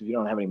assets, if you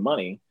don't have any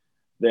money,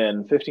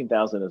 then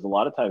 $15,000 is a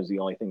lot of times the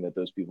only thing that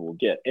those people will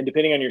get. And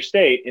depending on your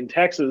state, in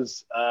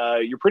Texas,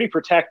 you're pretty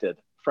protected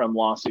from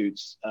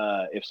lawsuits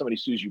if somebody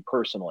sues you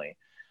personally.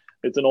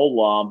 It's an old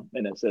law,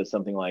 and it says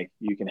something like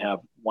you can have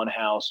one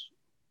house,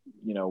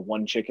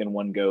 one chicken,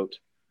 one goat,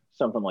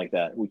 something like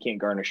that. We can't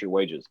garnish your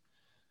wages.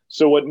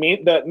 So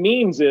that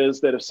means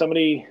is that if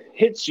somebody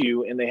hits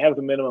you and they have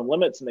the minimum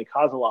limits and they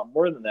cause a lot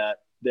more than that,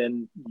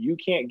 then you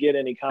can't get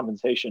any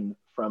compensation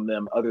from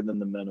them other than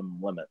the minimum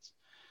limits.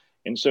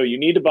 And so you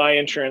need to buy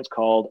insurance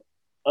called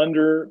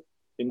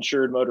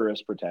insured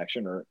motorist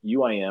protection, or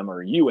UIM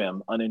or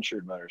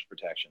uninsured motorist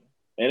protection.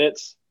 And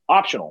it's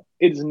optional.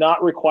 It is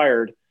not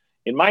required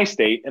in my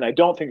state, and I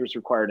don't think it's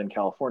required in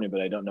California, but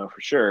I don't know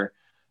for sure.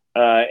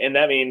 And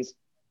that means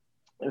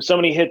if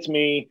somebody hits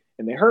me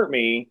and they hurt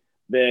me,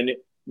 then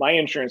my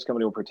insurance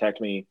company will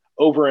protect me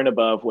over and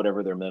above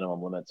whatever their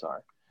minimum limits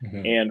are.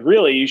 Mm-hmm. And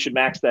really, you should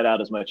max that out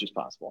as much as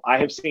possible. I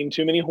have seen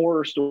too many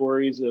horror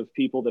stories of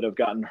people that have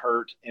gotten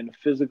hurt and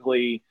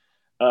physically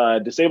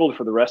disabled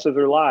for the rest of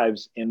their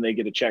lives, and they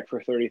get a check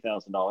for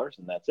 $30,000,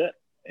 and that's it.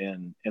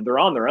 And they're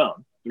on their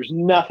own. There's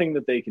nothing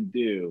that they can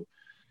do.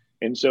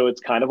 And so it's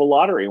kind of a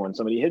lottery when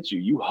somebody hits you.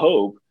 You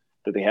hope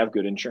that they have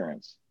good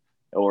insurance,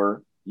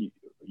 or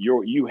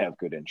you have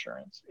good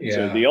insurance. Yeah.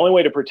 So the only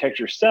way to protect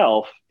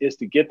yourself is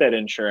to get that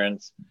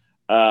insurance.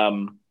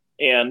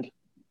 And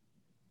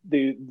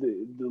the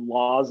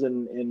laws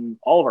in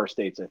all of our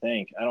states, I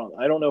think, I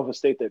don't know of a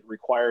state that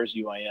requires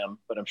UIM,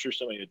 but I'm sure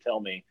somebody would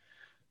tell me.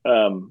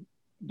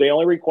 They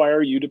only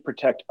require you to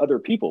protect other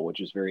people,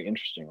 which is very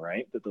interesting,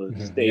 right? That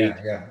the state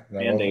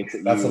mandates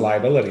that's a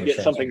liability.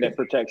 Get something that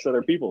protects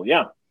other people.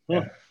 Yeah.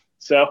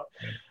 So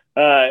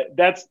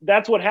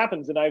that's what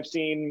happens. And I've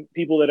seen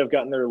people that have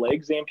gotten their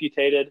legs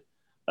amputated.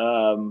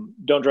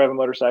 Don't drive a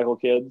motorcycle,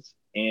 kids.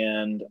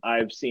 And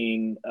I've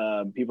seen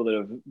people that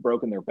have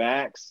broken their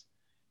backs,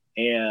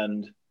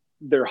 and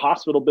their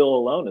hospital bill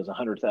alone is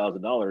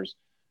 $100,000,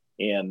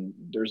 and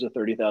there's a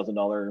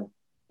 $30,000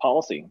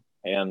 policy.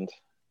 And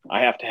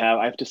I have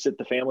to sit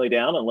the family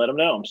down and let them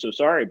know, I'm so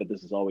sorry, but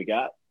this is all we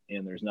got,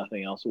 and there's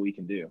nothing else that we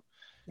can do.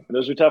 And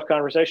those are tough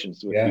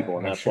conversations with people.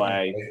 And that's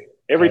why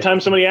every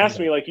time somebody asks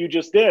me, like you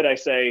just did, I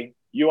say,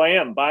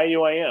 UIM, buy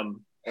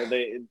UIM. And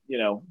they,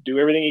 do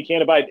everything you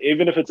can to buy it.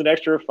 Even if it's an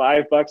extra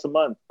 $5 a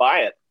month, buy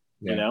it.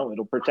 Yeah.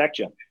 It'll protect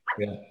you.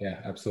 Yeah,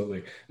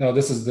 absolutely. No,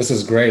 this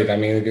is great. I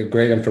mean,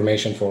 great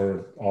information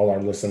for all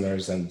our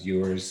listeners and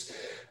viewers.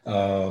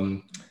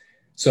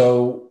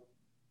 So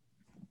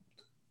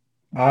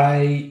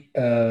my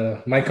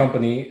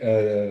company,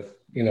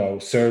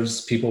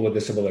 serves people with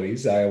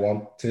disabilities. I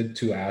wanted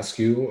to ask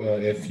you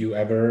if you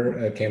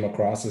ever came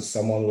across as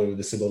someone with a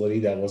disability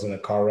that was in a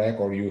car wreck,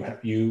 or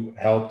you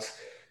helped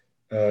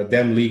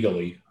them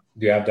legally.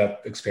 Do you have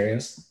that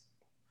experience?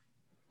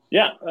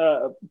 Yeah,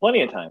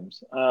 plenty of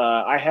times.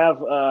 I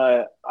have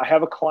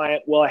a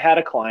client. Well, I had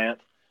a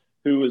client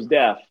who was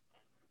deaf,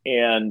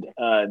 and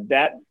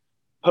that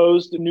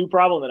posed a new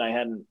problem that I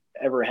hadn't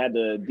ever had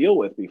to deal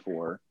with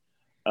before.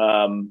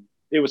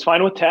 It was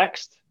fine with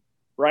text,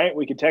 right?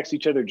 We could text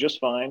each other just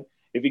fine.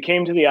 If he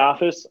came to the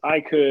office, I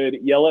could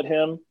yell at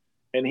him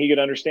and he could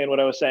understand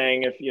what I was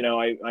saying. If,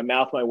 I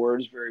mouth my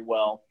words very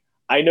well.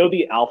 I know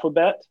the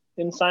alphabet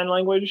in sign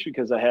language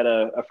because I had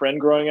a friend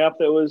growing up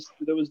that was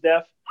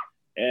deaf,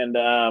 and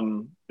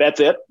that's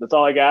it. That's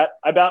all I got.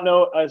 I about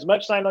know as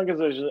much sign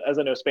language as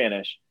I know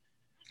Spanish.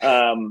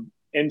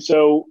 And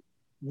so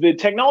the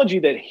technology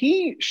that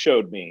he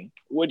showed me,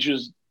 which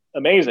is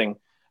amazing,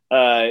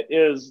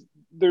 is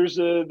there's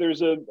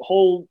a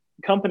whole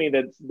company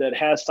that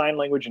has sign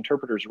language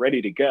interpreters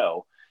ready to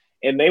go,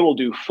 and they will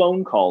do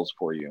phone calls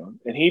for you.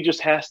 And he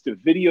just has to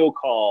video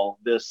call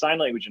the sign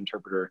language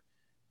interpreter,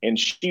 and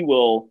she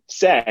will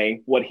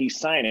say what he's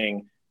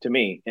signing to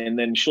me, and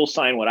then she'll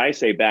sign what I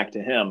say back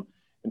to him.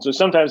 And so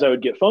sometimes I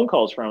would get phone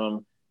calls from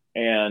him,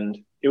 and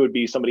it would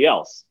be somebody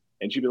else,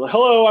 and she'd be like,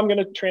 "Hello, I'm going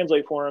to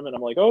translate for him." And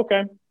I'm like, oh,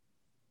 "Okay."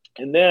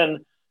 And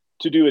then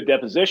to do a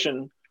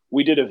deposition,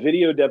 we did a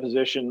video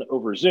deposition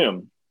over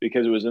Zoom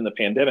because it was in the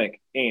pandemic,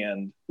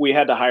 and we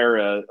had to hire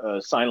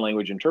a sign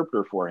language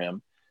interpreter for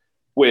him,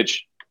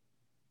 which,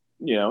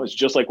 is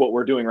just like what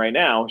we're doing right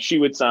now. She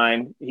would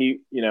sign, he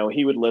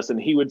would listen,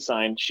 he would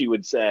sign, she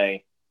would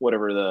say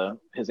whatever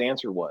his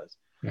answer was.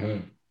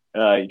 Mm-hmm.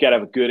 You got to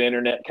have a good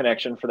internet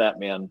connection for that,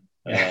 man.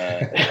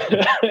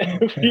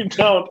 If you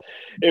don't,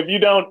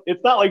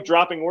 it's not like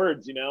dropping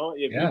words,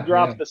 if you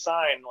drop the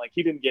sign, like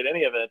he didn't get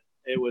any of it,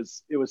 it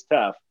was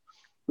tough.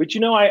 But,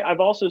 I've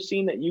also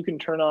seen that you can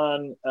turn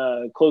on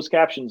closed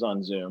captions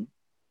on Zoom,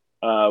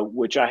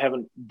 which I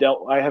haven't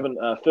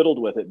fiddled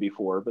with it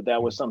before, but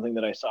that was something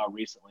that I saw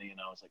recently, and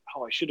I was like,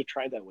 oh, I should have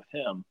tried that with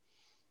him.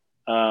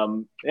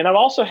 And I've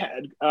also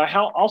had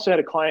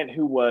a client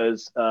who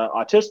was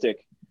autistic,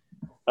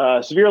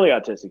 severely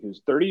autistic,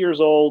 who's 30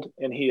 years old,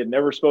 and he had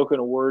never spoken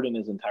a word in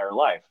his entire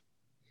life.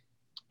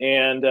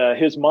 And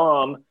his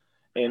mom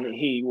and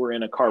he were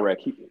in a car wreck.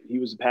 He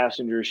was a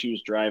passenger, she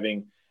was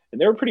driving,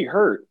 and they were pretty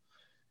hurt.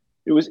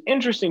 It was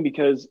interesting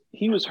because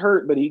he was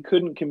hurt, but he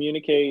couldn't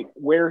communicate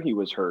where he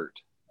was hurt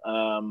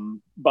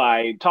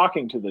by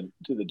talking to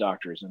the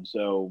doctors. And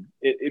so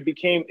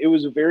it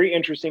was a very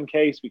interesting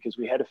case because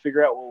we had to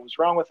figure out what was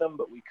wrong with him,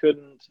 but we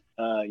couldn't,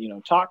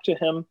 talk to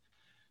him.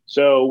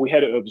 So we had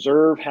to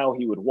observe how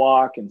he would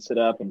walk and sit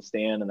up and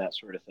stand and that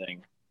sort of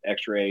thing,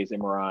 X-rays,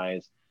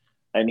 MRIs.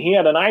 And he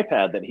had an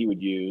iPad that he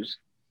would use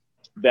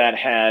that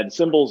had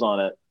symbols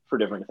on it for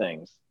different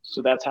things.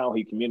 So that's how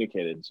he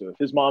communicated. So if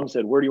his mom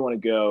said, "Where do you want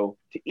to go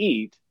to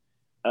eat?"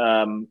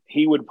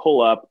 He would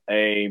pull up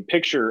a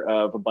picture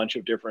of a bunch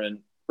of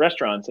different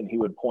restaurants, and he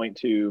would point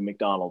to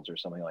McDonald's or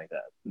something like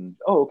that. And,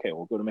 oh, okay,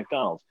 we'll go to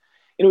McDonald's.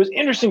 And it was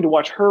interesting to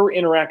watch her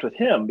interact with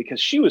him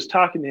because she was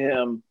talking to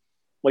him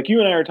like you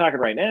and I are talking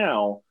right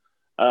now,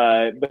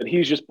 but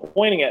he's just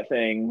pointing at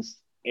things,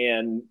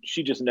 and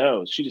she just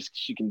knows.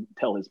 She can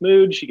tell his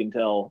mood. She can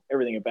tell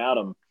everything about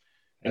him.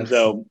 And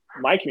so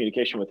my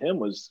communication with him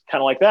was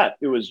kind of like that.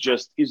 It was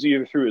just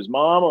either through his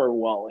mom or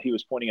while he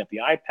was pointing at the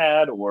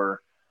iPad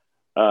or,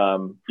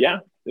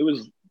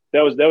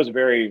 that was a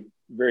very,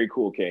 very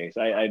cool case.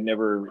 I'd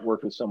never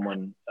worked with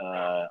someone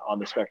on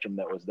the spectrum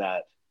that was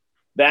that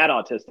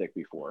autistic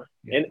before.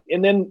 Yeah.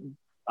 And then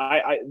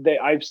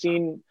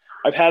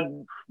I've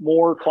had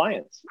more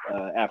clients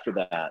after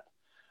that.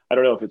 I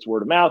don't know if it's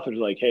word of mouth or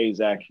like, hey,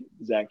 Zach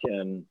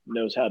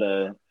knows how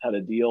to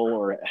deal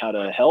or how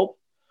to help.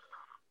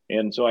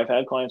 And so I've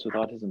had clients with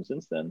autism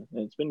since then.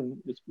 And it's been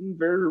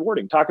very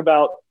rewarding. Talk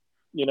about,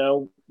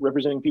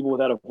 representing people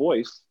without a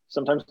voice,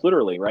 sometimes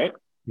literally, right?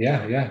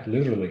 Yeah,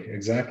 literally.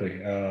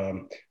 Exactly.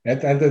 And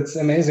it's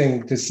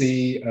amazing to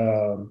see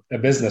a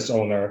business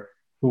owner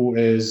who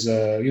is,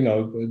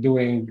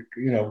 going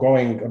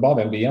above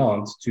and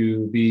beyond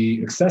to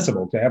be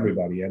accessible to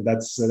everybody. And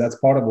that's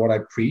part of what I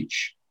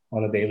preach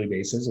on a daily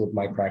basis with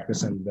my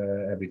practice and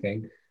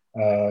everything.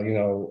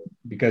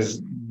 Because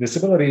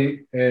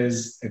disability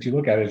is, if you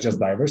look at it, it's just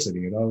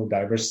diversity,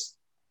 diverse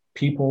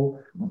people.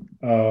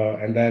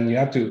 And then you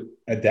have to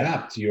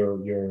adapt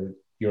your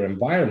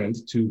environment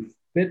to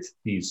fit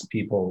these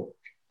people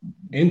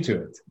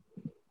into it.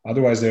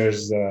 Otherwise,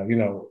 there's,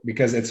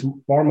 because it's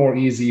far more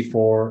easy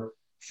for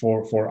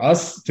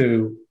us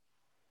to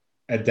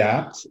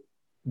adapt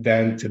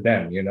than to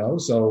them,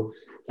 So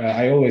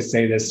I always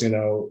say this,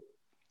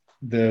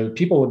 the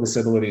people with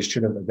disabilities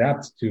shouldn't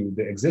adapt to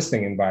the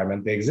existing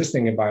environment. The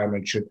existing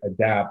environment should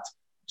adapt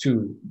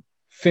to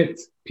fit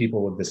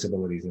people with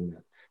disabilities in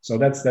there. So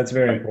that's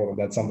very important.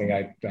 That's something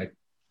I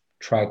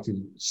try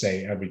to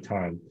say every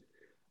time.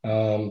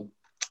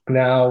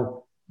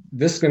 Now,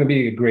 this is going to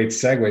be a great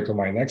segue to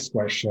my next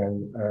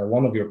question.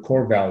 One of your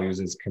core values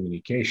is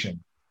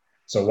communication.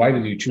 So why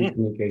did you choose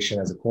communication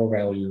as a core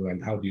value,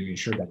 and how do you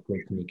ensure that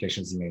great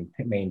communication is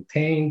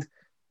maintained,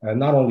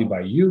 not only by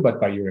you, but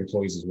by your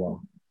employees as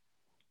well?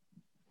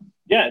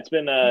 Yeah, it's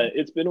been a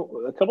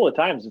couple of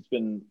times. It's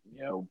been,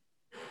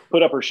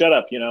 put up or shut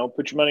up,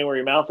 put your money where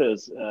your mouth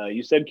is.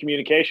 You said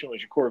communication was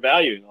your core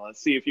value.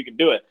 Let's see if you can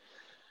do it.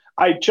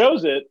 I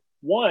chose it,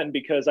 one,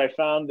 because I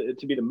found it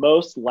to be the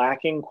most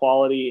lacking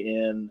quality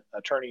in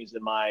attorneys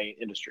in my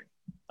industry,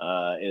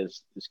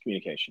 is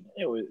communication.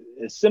 It was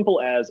as simple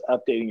as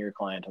updating your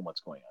client on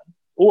what's going on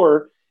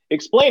or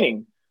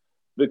explaining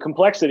the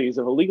complexities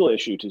of a legal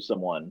issue to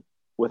someone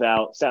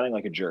without sounding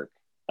like a jerk.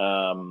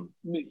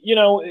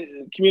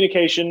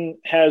 Communication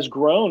has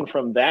grown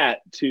from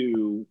that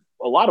to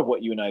a lot of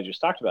what you and I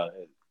just talked about.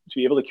 To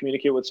be able to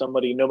communicate with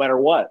somebody no matter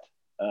what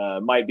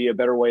might be a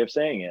better way of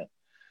saying it.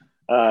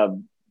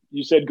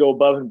 You said go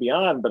above and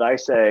beyond, but I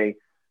say,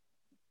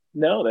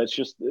 no, that's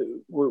just,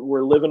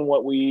 we're living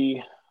what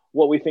we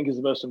think is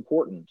the most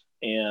important.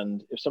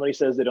 And if somebody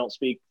says they don't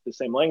speak the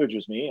same language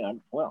as me,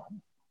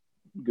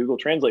 Google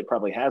Translate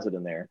probably has it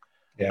in there.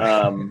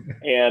 Yeah.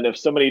 And if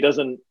somebody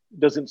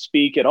doesn't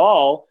speak at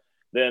all,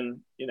 then,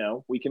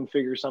 we can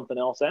figure something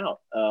else out.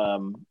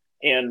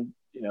 And,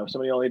 if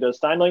somebody only does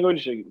sign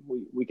language,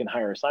 we can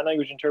hire a sign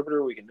language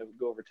interpreter. We can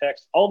go over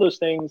text. All those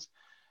things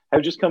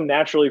have just come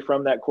naturally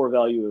from that core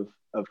value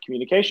of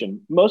communication,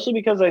 mostly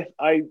because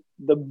the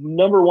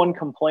number one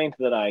complaint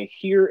that I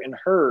hear and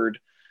heard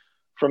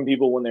from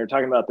people when they're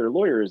talking about their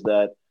lawyers,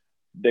 that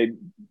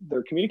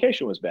their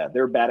communication was bad.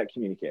 They're bad at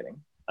communicating.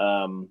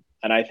 And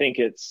I think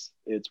it's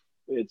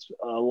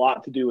a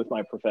lot to do with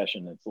my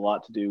profession. It's a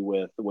lot to do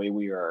with the way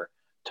we are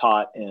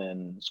taught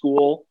in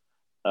school,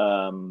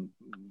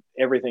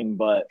 everything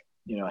but,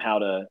 how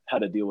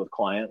to deal with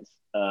clients.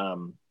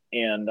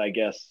 And I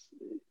guess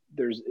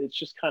it's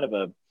just kind of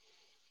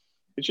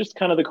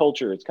the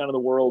culture. It's kind of the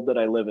world that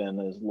I live in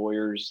as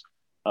lawyers,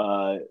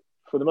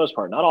 for the most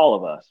part, not all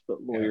of us,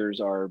 but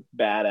lawyers are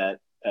bad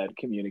at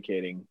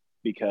communicating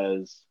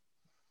because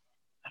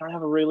I don't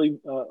have a really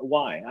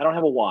why. I don't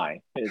have a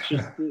why. It's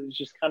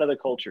just kind of the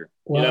culture.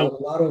 Well,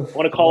 I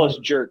want to call us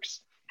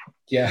jerks.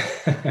 Yeah,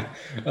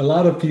 a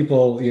lot of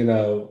people,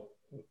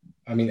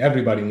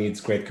 everybody needs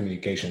great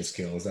communication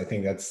skills. I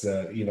think that's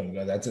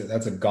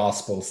that's a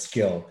gospel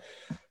skill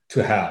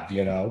to have.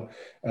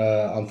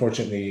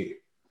 Unfortunately,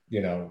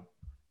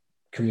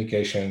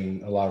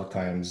 communication a lot of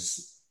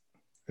times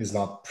is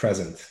not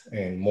present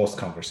in most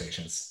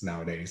conversations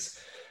nowadays.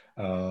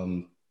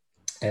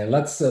 And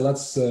let's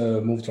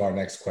move to our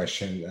next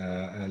question.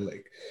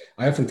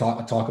 I often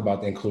talk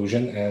about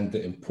inclusion and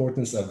the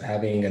importance of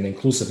having an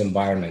inclusive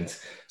environment.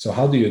 So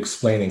how do you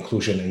explain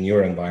inclusion in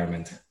your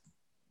environment?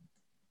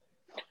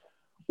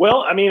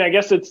 Well, I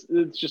guess it's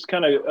just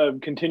kind of a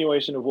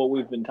continuation of what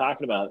we've been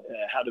talking about,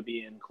 how to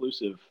be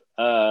inclusive.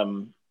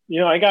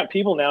 I got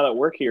people now that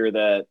work here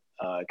that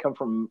come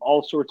from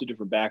all sorts of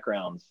different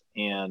backgrounds,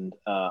 and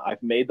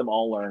I've made them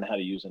all learn how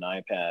to use an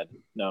iPad,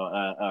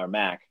 or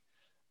Mac.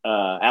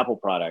 Apple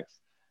products.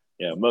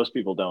 most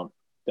people don't.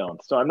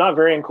 So I'm not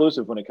very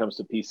inclusive when it comes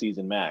to PCs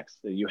and Macs.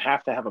 You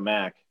have to have a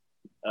Mac.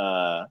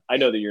 I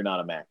know that you're not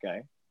a Mac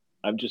guy.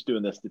 I'm just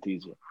doing this to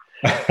tease you.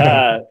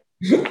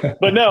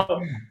 But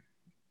no,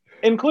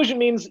 inclusion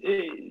means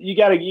you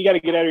got to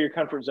get out of your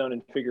comfort zone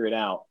and figure it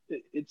out.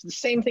 It's the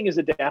same thing as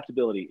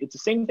adaptability. It's the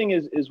same thing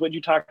as what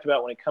you talked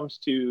about when it comes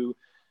to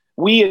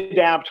we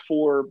adapt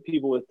for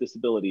people with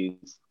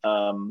disabilities.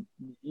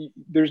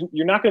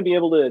 You're not going to be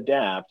able to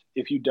adapt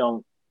if you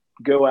don't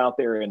go out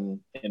there and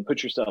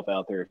put yourself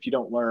out there. If you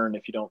don't learn,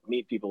 if you don't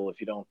meet people, if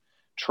you don't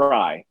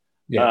try.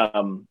 Yeah.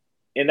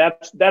 And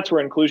that's where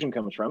inclusion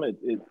comes from. It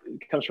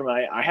comes from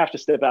I have to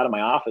step out of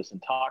my office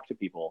and talk to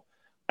people.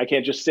 I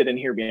can't just sit in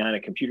here behind a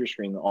computer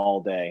screen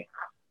all day.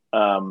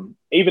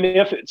 Even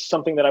if it's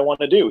something that I want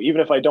to do,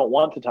 even if I don't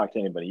want to talk to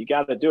anybody, you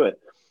got to do it.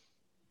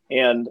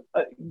 And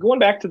going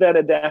back to that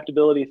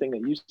adaptability thing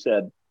that you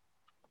said,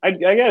 I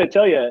got to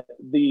tell you,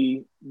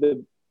 the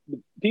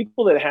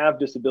people that have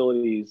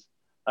disabilities,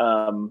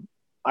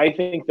 I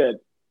think that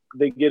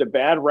they get a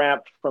bad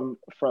rap from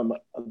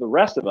the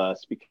rest of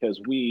us because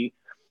we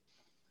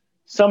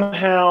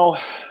somehow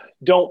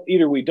don't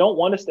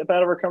want to step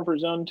out of our comfort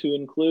zone to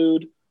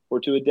include or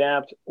to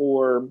adapt,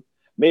 or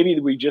maybe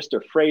we're just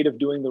afraid of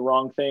doing the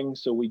wrong thing,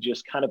 so we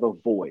just kind of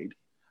avoid.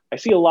 I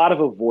see a lot of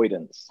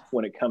avoidance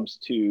when it comes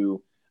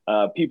to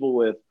people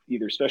with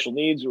either special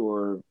needs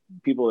or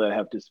people that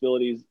have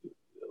disabilities.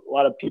 A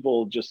lot of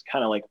people just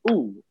kind of like,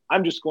 ooh,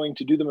 I'm just going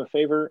to do them a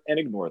favor and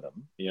ignore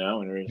them,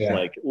 and it's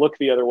like, look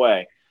the other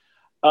way.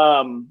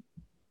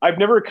 I've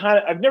never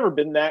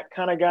been that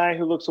kind of guy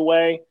who looks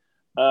away.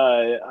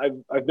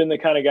 I've been the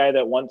kind of guy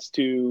that wants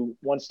to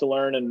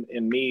learn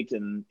and meet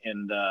and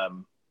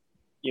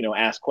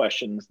ask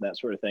questions and that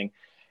sort of thing.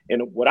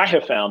 And what I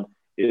have found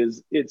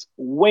is it's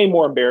way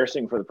more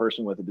embarrassing for the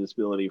person with a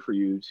disability for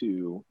you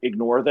to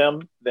ignore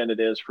them than it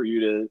is for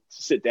you to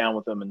sit down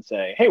with them and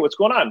say, hey, what's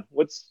going on?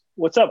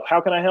 What's up? How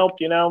can I help?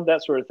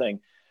 That sort of thing.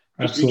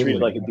 Just be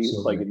treated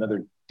like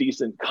another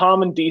decent,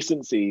 common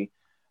decency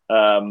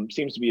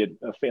seems to be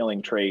a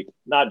failing trait,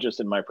 not just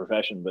in my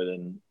profession, but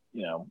in,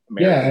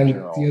 America in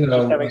general.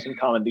 Just having some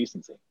common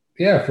decency.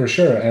 Yeah, for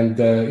sure. And,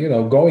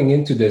 going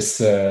into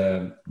this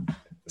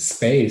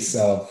space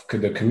of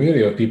the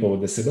community of people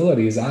with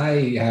disabilities,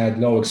 I had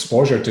no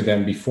exposure to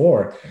them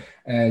before.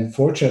 And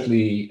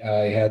fortunately,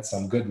 I had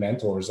some good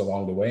mentors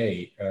along the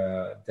way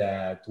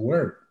that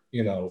were,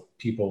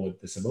 people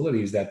with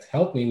disabilities that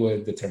helped me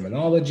with the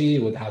terminology,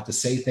 with how to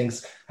say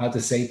things, how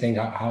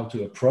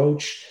to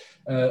approach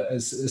a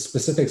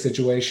specific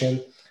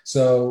situation.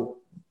 So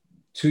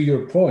to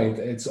your point,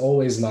 it's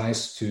always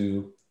nice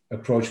to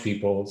approach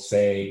people,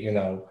 say,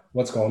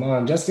 what's going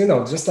on? Just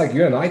like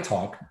you and I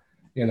talk,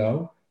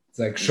 it's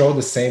like show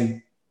the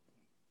same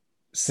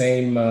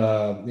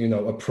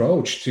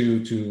approach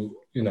to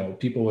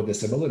people with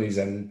disabilities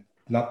and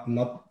not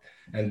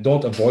and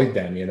don't avoid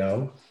them.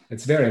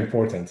 It's very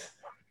important.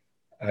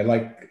 I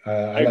like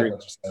what you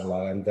said a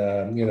lot,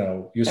 and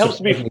you helps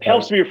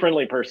to be a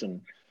friendly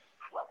person.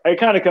 It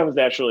kind of comes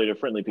naturally to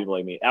friendly people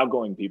like me,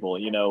 outgoing people.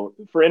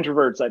 For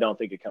introverts, I don't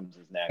think it comes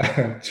as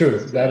natural. True,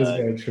 that is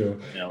very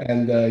true.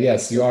 And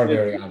yes, you are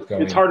very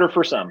outgoing. It's harder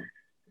for some.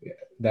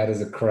 That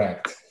is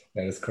correct.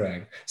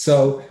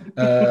 So,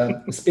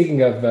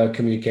 speaking of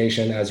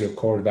communication as your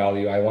core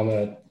value, I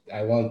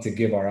want to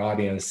give our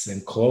audience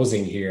in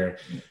closing here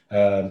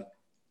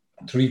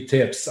 3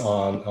 tips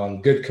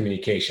on good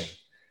communication,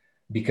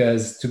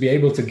 because to be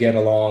able to get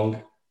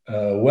along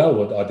well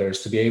with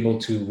others, to be able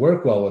to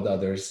work well with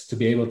others, to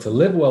be able to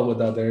live well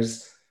with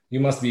others, you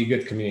must be a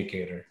good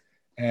communicator.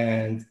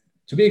 And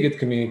to be a good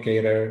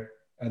communicator,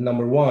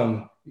 number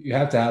 1, you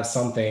have to have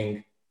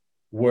something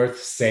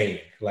worth saying,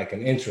 like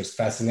an interest,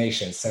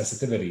 fascination,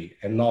 sensitivity,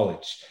 and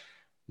knowledge.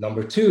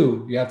 Number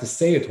 2, you have to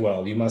say it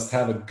well. You must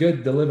have a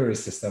good delivery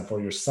system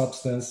for your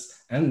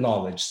substance and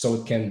knowledge so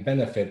it can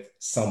benefit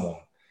someone.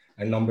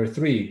 And number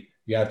 3,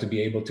 you have to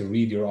be able to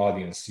read your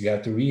audience. You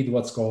have to read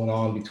what's going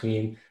on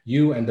between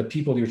you and the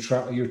people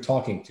you're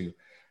talking to.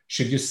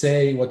 Should you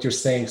say what you're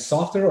saying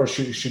softer, or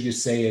should you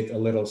say it a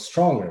little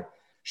stronger?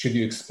 Should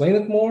you explain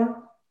it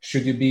more?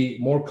 Should you be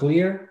more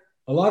clear?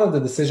 A lot of the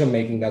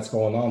decision-making that's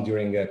going on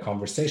during a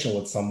conversation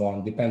with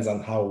someone depends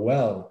on how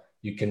well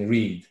you can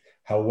read,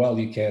 how well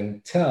you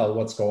can tell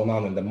what's going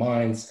on in the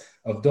minds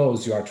of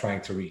those you are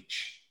trying to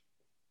reach.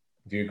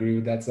 Do you agree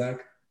with that, Zach?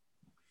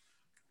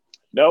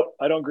 Nope,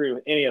 I don't agree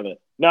with any of it.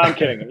 No, I'm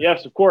kidding.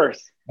 Yes, of course.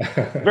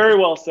 Very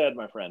well said,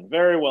 my friend.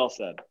 Very well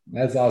said.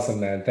 That's awesome,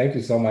 man. Thank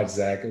you so much,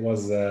 Zach. It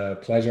was a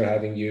pleasure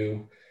having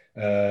you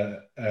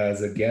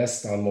as a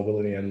guest on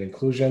Mobility and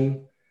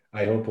Inclusion.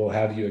 I hope we'll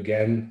have you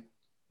again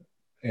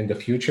in the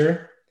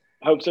future.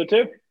 I hope so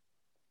too.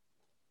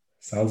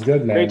 Sounds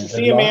good, man. Great to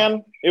see you,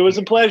 man. It was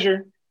a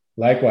pleasure.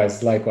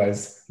 Likewise.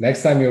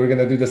 Next time we're going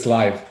to do this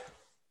live,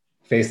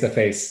 face to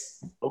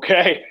face.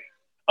 Okay.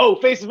 Oh,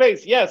 face to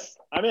face. Yes,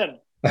 I'm in.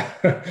 All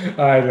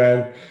right,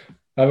 man.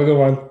 Have a good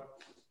one.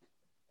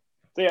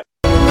 See ya.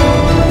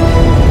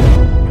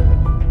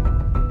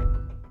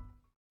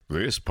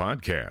 This This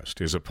podcast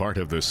is a part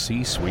of the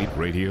C-Suite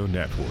Radio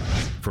Network.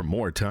 For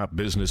more top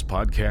business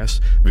podcasts,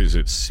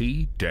 visit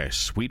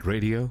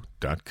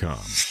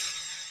c-suiteradio.com.